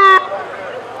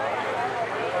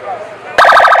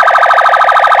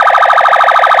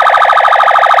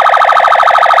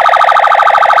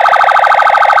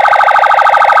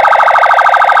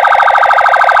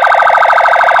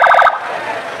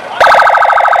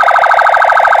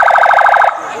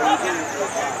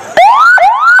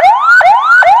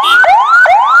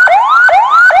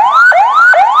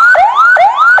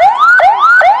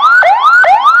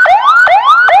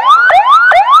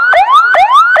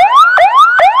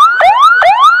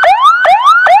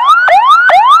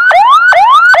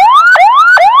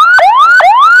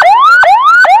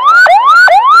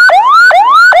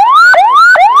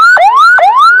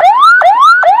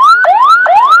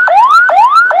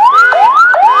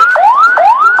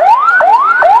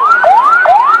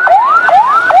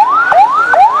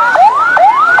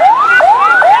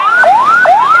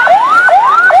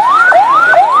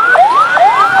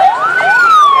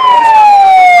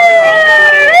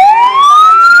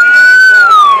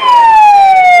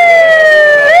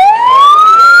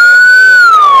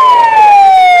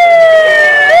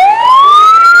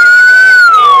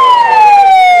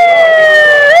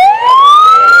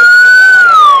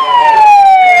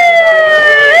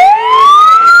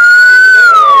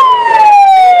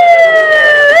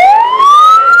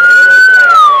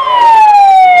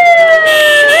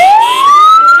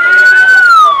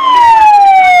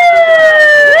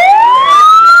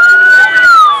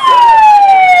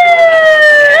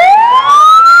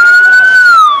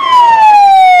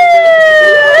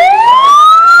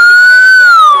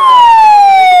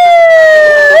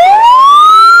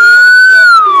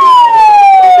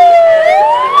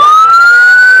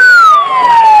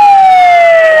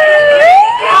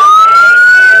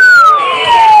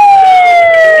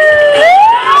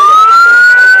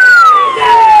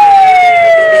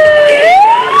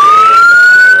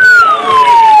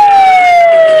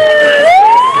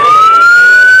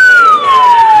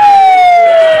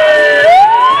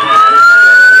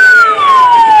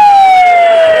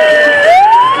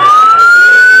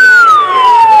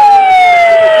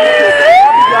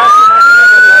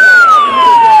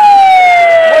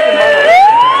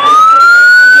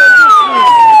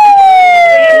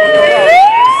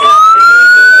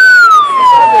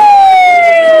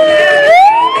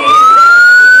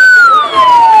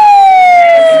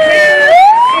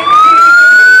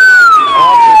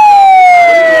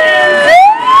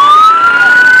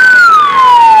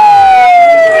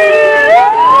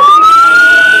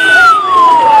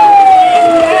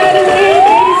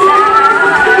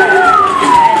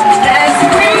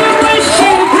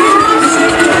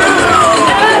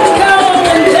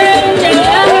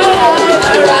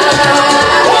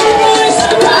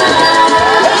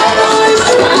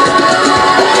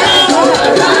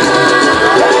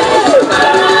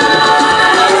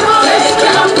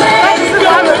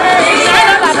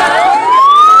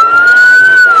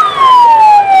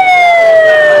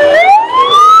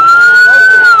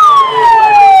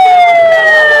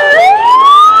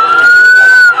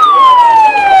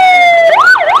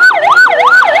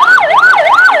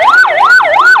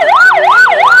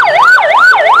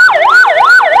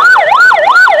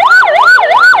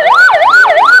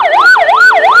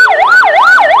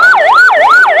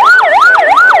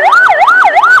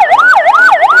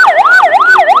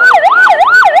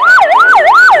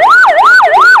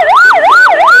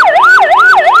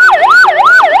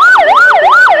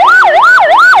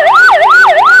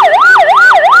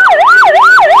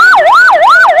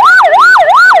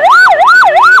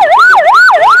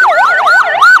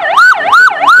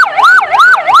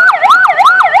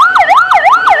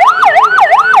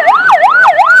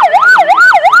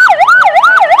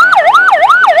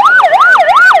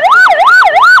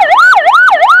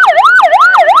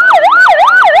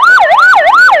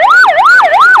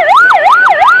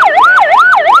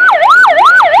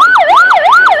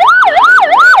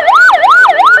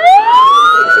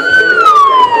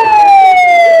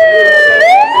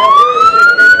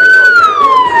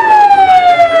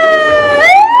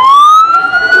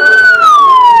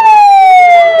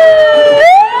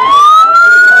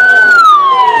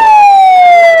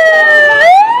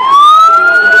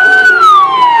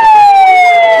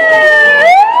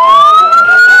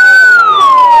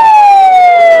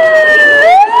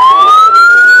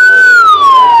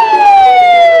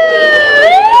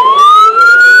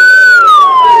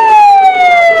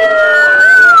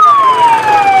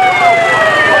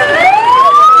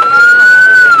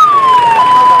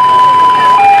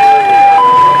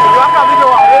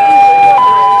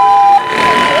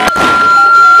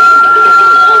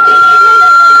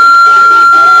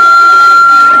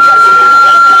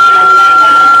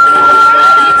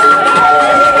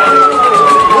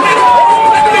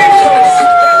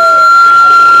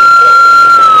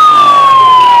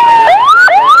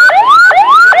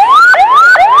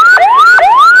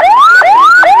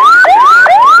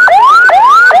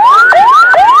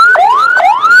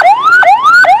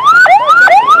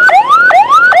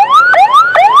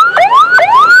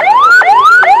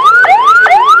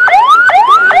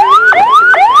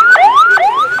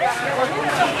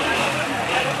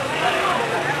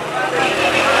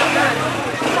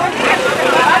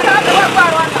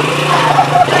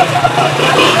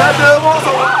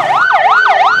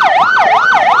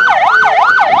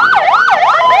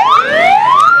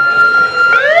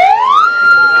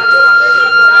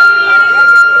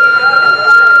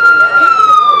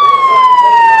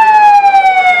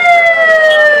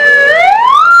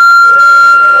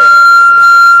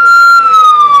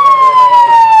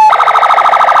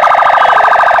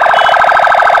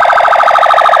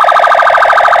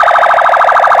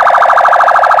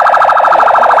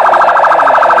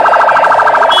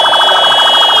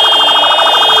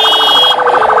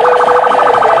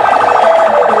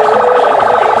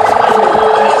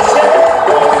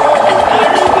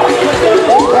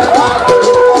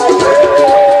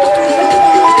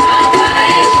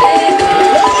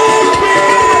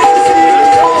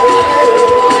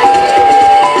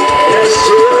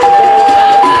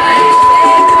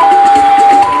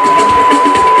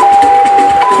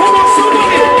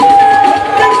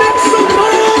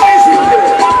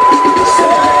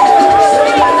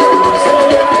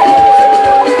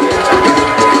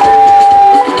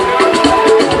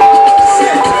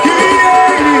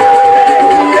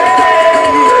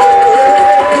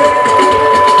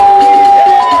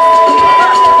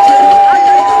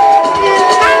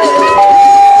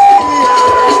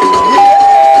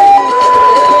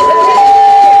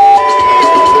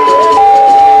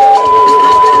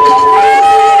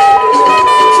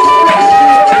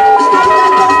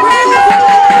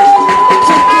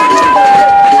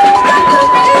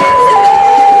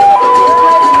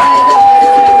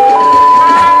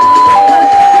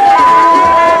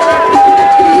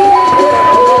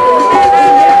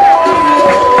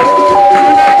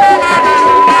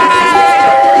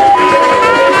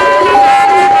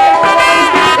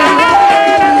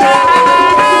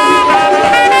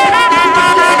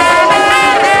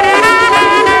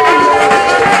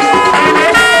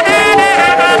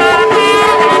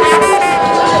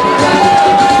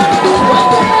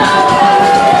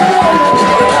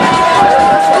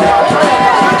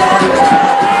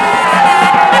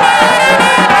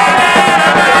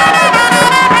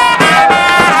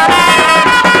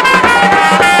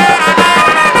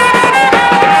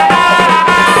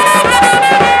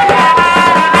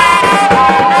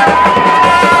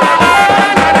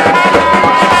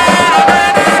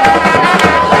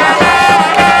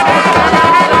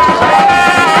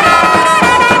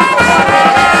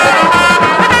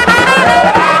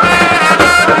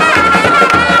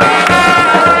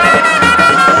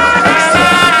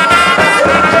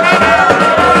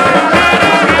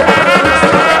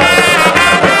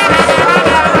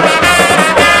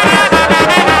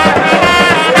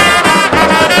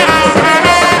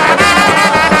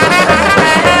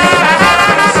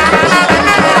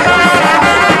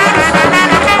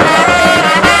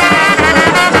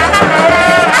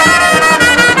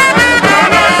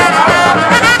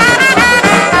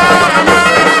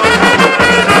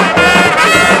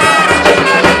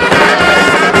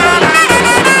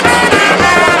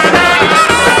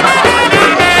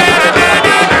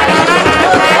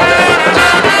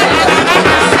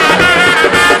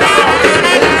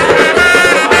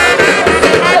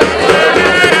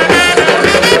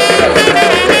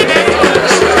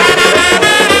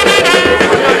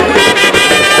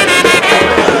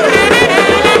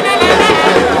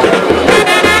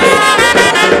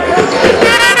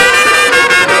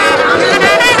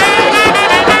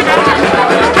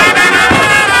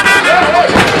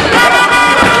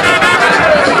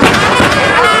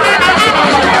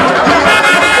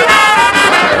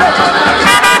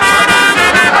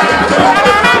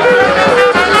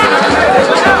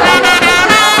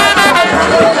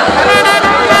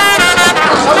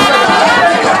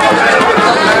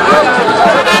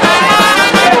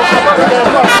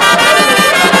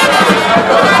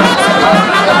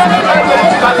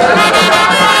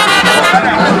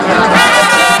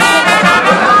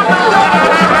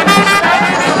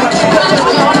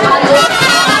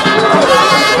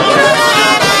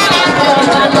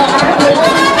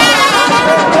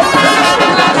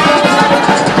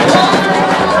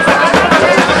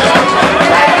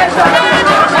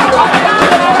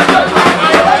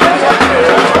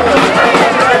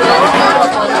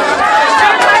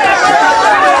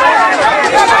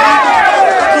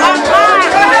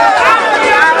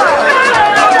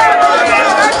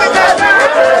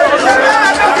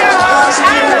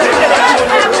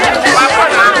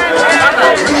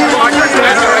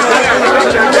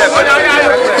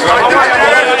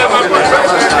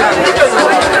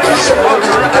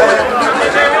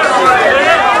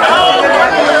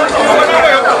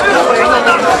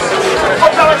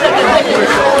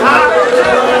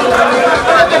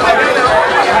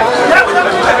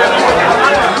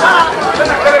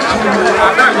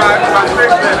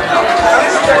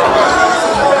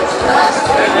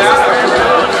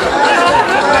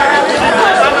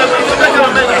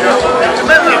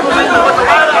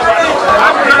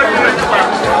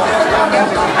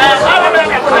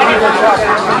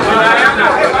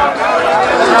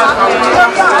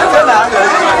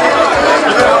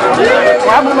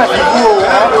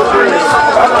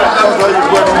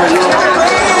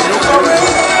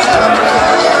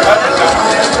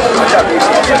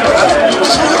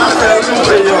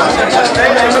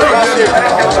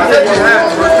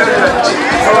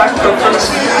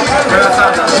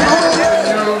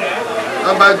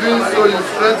 and by doing so you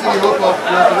strengthen the hope of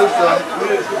resurrection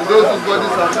in those whose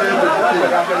bodies are praying to decay.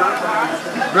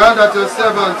 Grant that your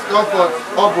servants, Comfort,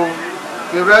 oboh,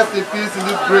 may rest in peace in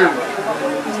this grave,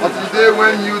 until the day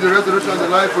when you, the resurrection and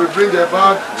the life, will bring them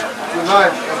back to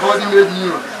life, a body made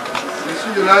new. You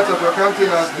see the light of your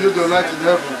countenance, build your light in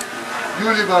heaven.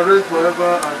 You live and reign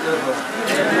forever and ever.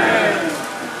 Amen.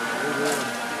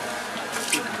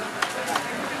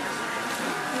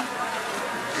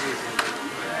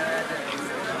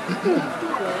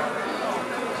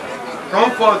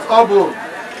 Comfort, oboh,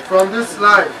 from this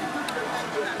life.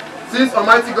 Since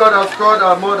Almighty God has called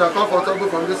our mother, Comfort, oboh,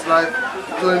 from this life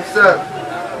to himself,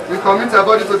 we commit our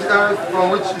body to the earth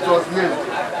from which it was made.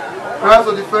 Christ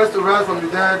was the first to rise from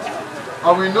the dead,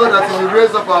 and we know that he will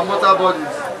raise up our mortal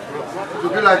bodies to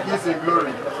be like his in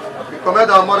glory. We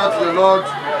commend our mother to the Lord.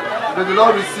 May the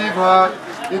Lord receive her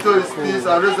into his peace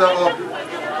and raise her up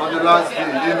on the last day.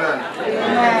 Amen.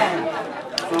 Amen.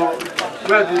 So,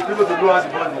 where the people to blow out the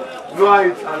body, blow out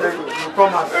it and then you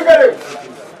come out.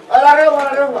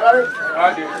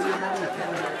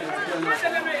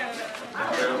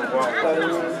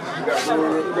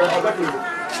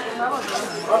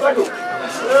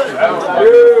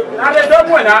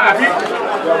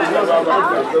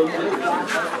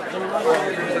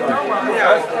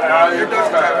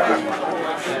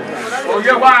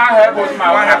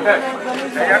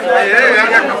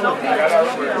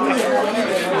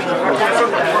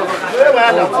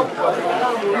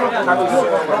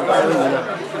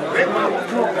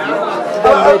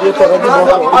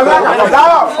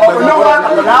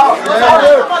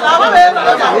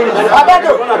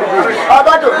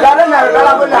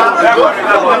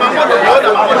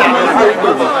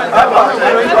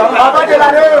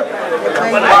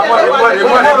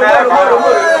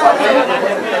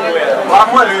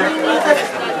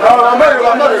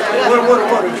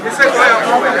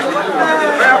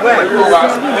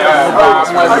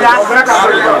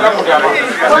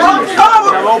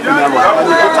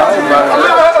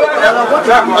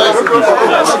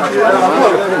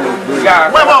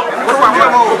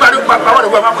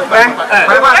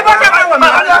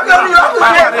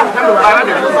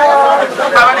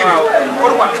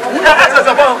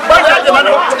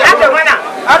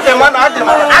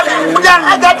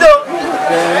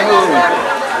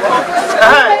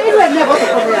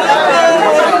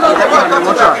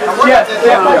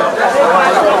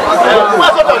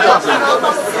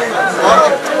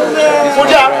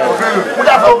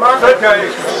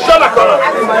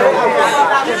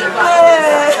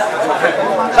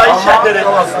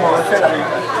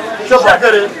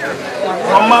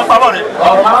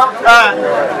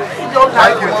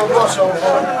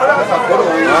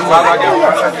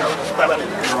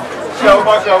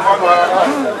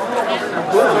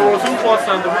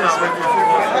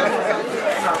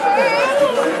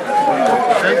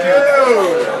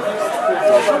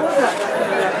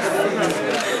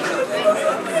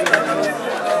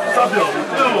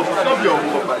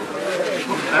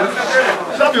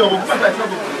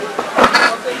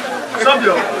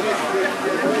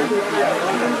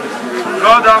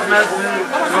 Lord have mercy,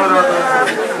 Lord have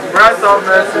mercy, Christ have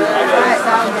mercy,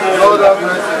 Lord have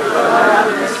mercy.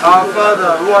 Our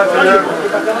Father, who art in heaven,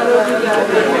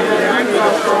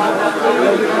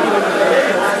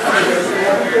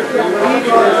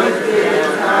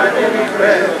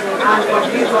 and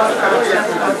forgive us our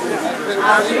trespasses,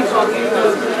 as we forgive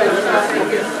those who trespass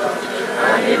against us,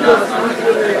 and lead us not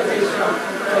into temptation,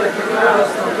 but deliver us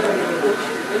from evil.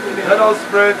 Let us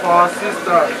pray for our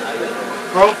sister,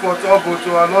 Comfort, oboh, to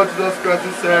our Lord Jesus Christ,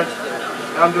 who said,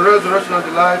 I am the resurrection and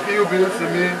the life. He who believes in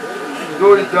me,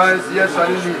 though he dies, yet shall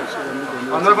he live.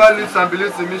 And whoever lives and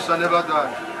believes in me shall never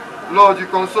die. Lord, you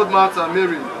consoled Martha and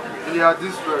Mary in their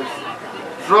distress.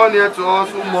 Draw near to us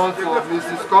who mourn for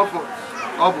Mrs. Comfort,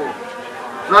 oboh.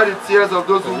 Dry the tears of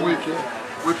those who weep.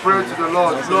 We pray to the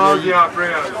Lord. Lord, hear our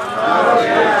prayers.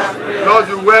 Lord,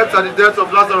 you wept at the death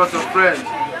of Lazarus, your friend.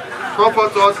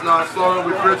 Comfort us in our sorrow,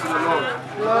 we pray to the Lord.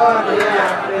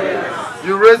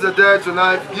 You raise the dead to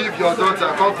life, give your daughter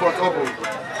Comfort, oboh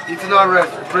eternal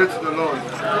rest, we pray to the Lord.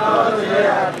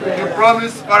 You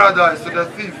promise paradise to the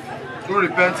thief who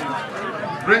repented.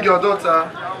 Bring your daughter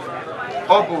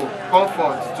oboh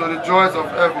Comfort to the joys of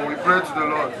heaven, we pray to the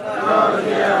Lord.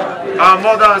 Our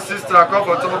mother and sister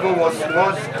Comfort, oboh was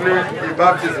once clean in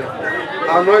baptism,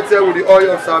 anointed with the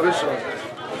oil of salvation.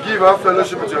 Give her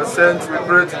fellowship with your saints, we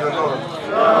pray to the Lord.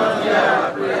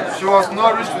 She was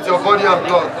nourished with your body and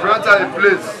blood. Grant her a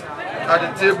place at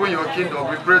the table in your kingdom,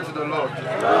 we pray to the Lord.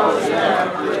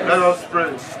 Let us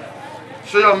pray.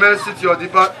 Show your mercy to your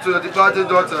departed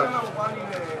daughter,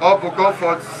 Oboh,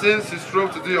 comfort, since she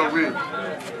strove to do your will.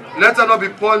 Let her not be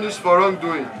punished for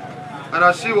wrongdoing. And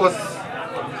as she was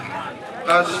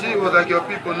like your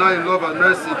people, now in love and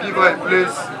mercy, give her a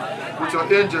place with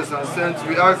your angels and saints.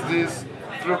 We ask this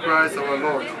through Christ our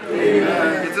Lord.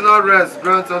 Amen. Eternal rest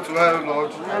grant unto her, O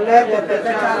Lord. And let the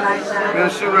perpetual light shine. May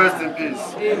she rest in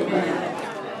peace.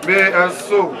 Amen. May her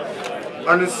soul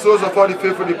and the souls of all the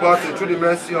faithful departed through the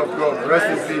mercy of God rest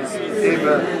in peace.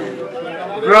 Amen.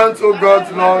 Grant, O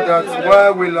God, Lord, that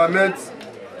while we lament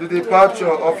the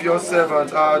departure of your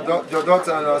servant, your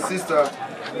daughter and our sister,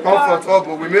 Comfort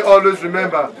Oboh, we may always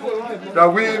remember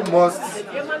that we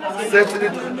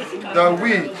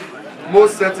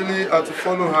most certainly are to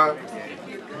follow her.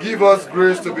 Give us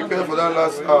grace to prepare for that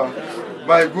last hour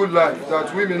by a good life,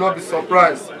 that we may not be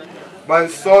surprised by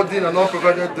sudden and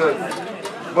unprovided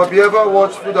death, but be ever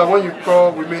watchful that when you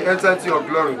call, we may enter into your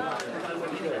glory.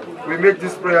 We make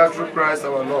this prayer through Christ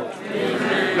our Lord.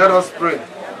 Amen. Let us pray.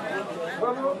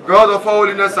 God of all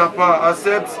holiness and power,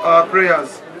 accept our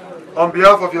prayers on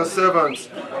behalf of your servant,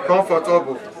 Comfort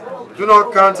Oboh. Do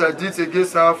not count her deeds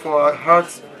against her, for her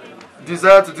heart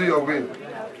desire to do your will.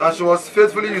 As she was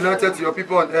faithfully united to your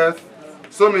people on earth,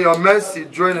 so may your mercy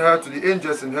join her to the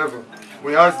angels in heaven.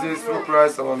 We ask this through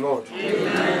Christ our Lord.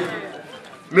 Amen.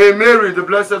 May Mary, the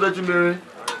Blessed Virgin Mary,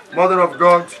 Mother of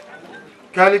God,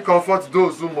 kindly comfort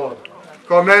those who mourn.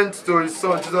 Commend to his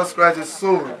Son, Jesus Christ, the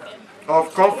soul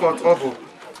of Comfort Oboh,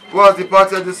 who has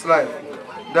departed this life,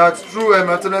 that through her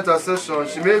maternal intercession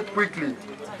she may quickly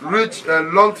reach a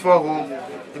longed-for home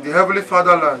in the heavenly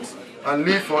fatherland and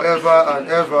live forever and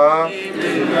ever.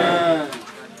 Amen.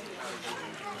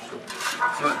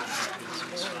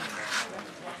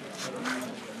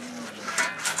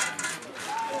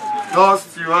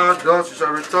 Thus you are, thus you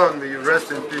shall return. May you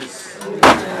rest in peace.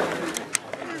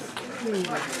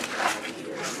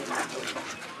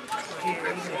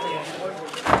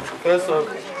 First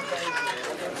of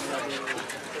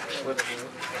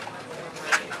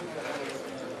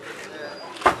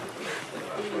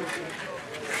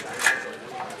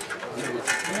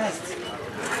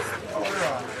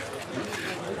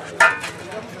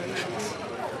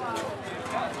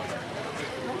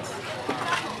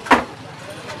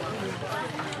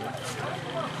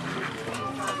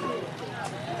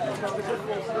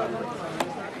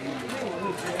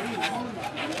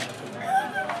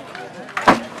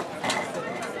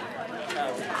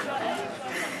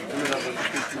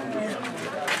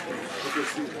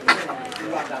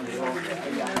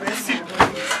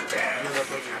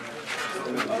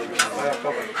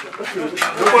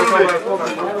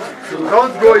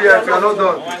don't go yet, you are not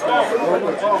done.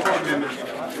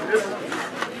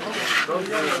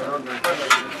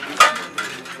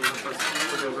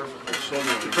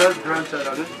 The first grandchild,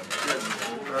 are they?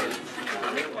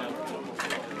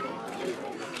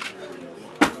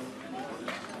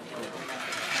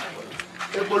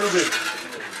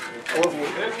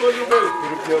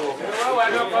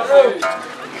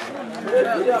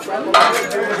 Yes.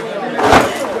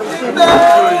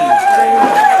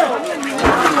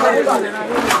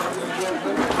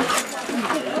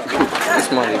 This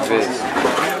man is best.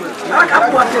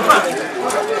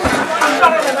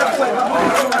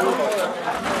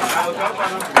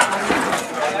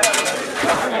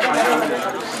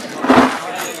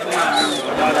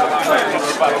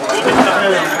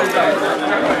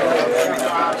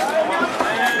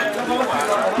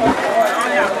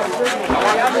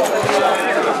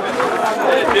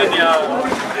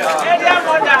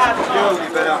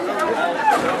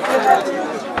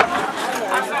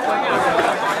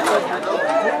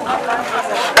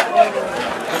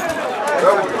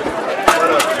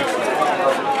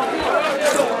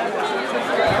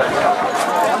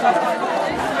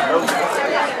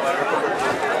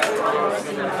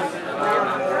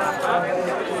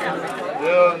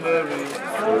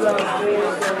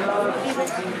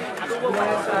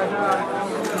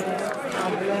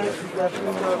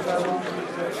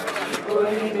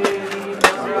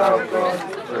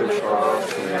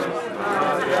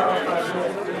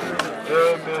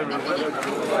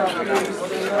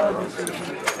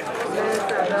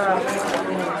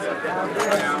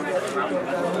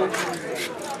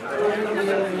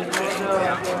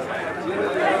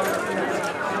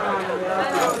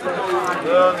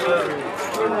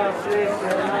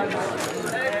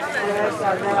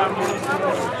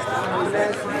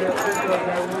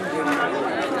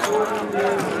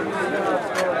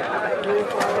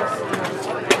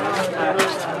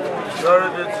 Glory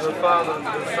be to the Father, and to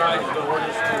the Son, and to the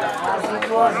Holy Spirit. As it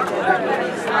was in the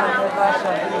beginning, is now, and ever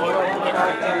shall be, world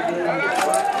without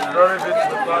end. Glory be to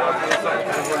the Father, to the Son,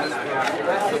 and to the Holy Spirit.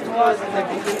 As it was in the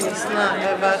beginning, is now, and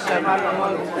ever shall be,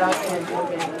 world without end.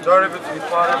 Amen. Glory be to the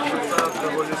Father, to the Son, and to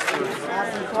the Holy Spirit.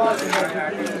 As it was in the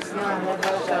beginning, is now, and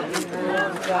ever shall be,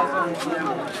 world without end.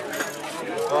 Amen.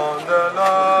 On the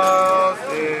last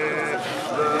day,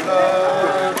 the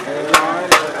last day,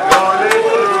 only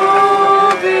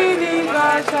true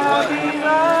believers shall be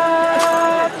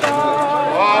raptured.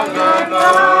 On the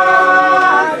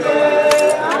last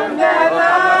day, on the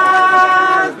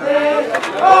last day,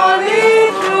 only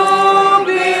true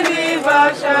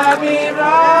believers shall be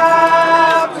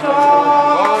raptured.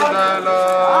 On the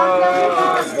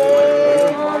last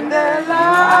day, on the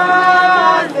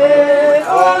last day,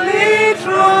 only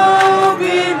true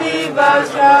believers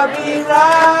shall be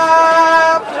raptured.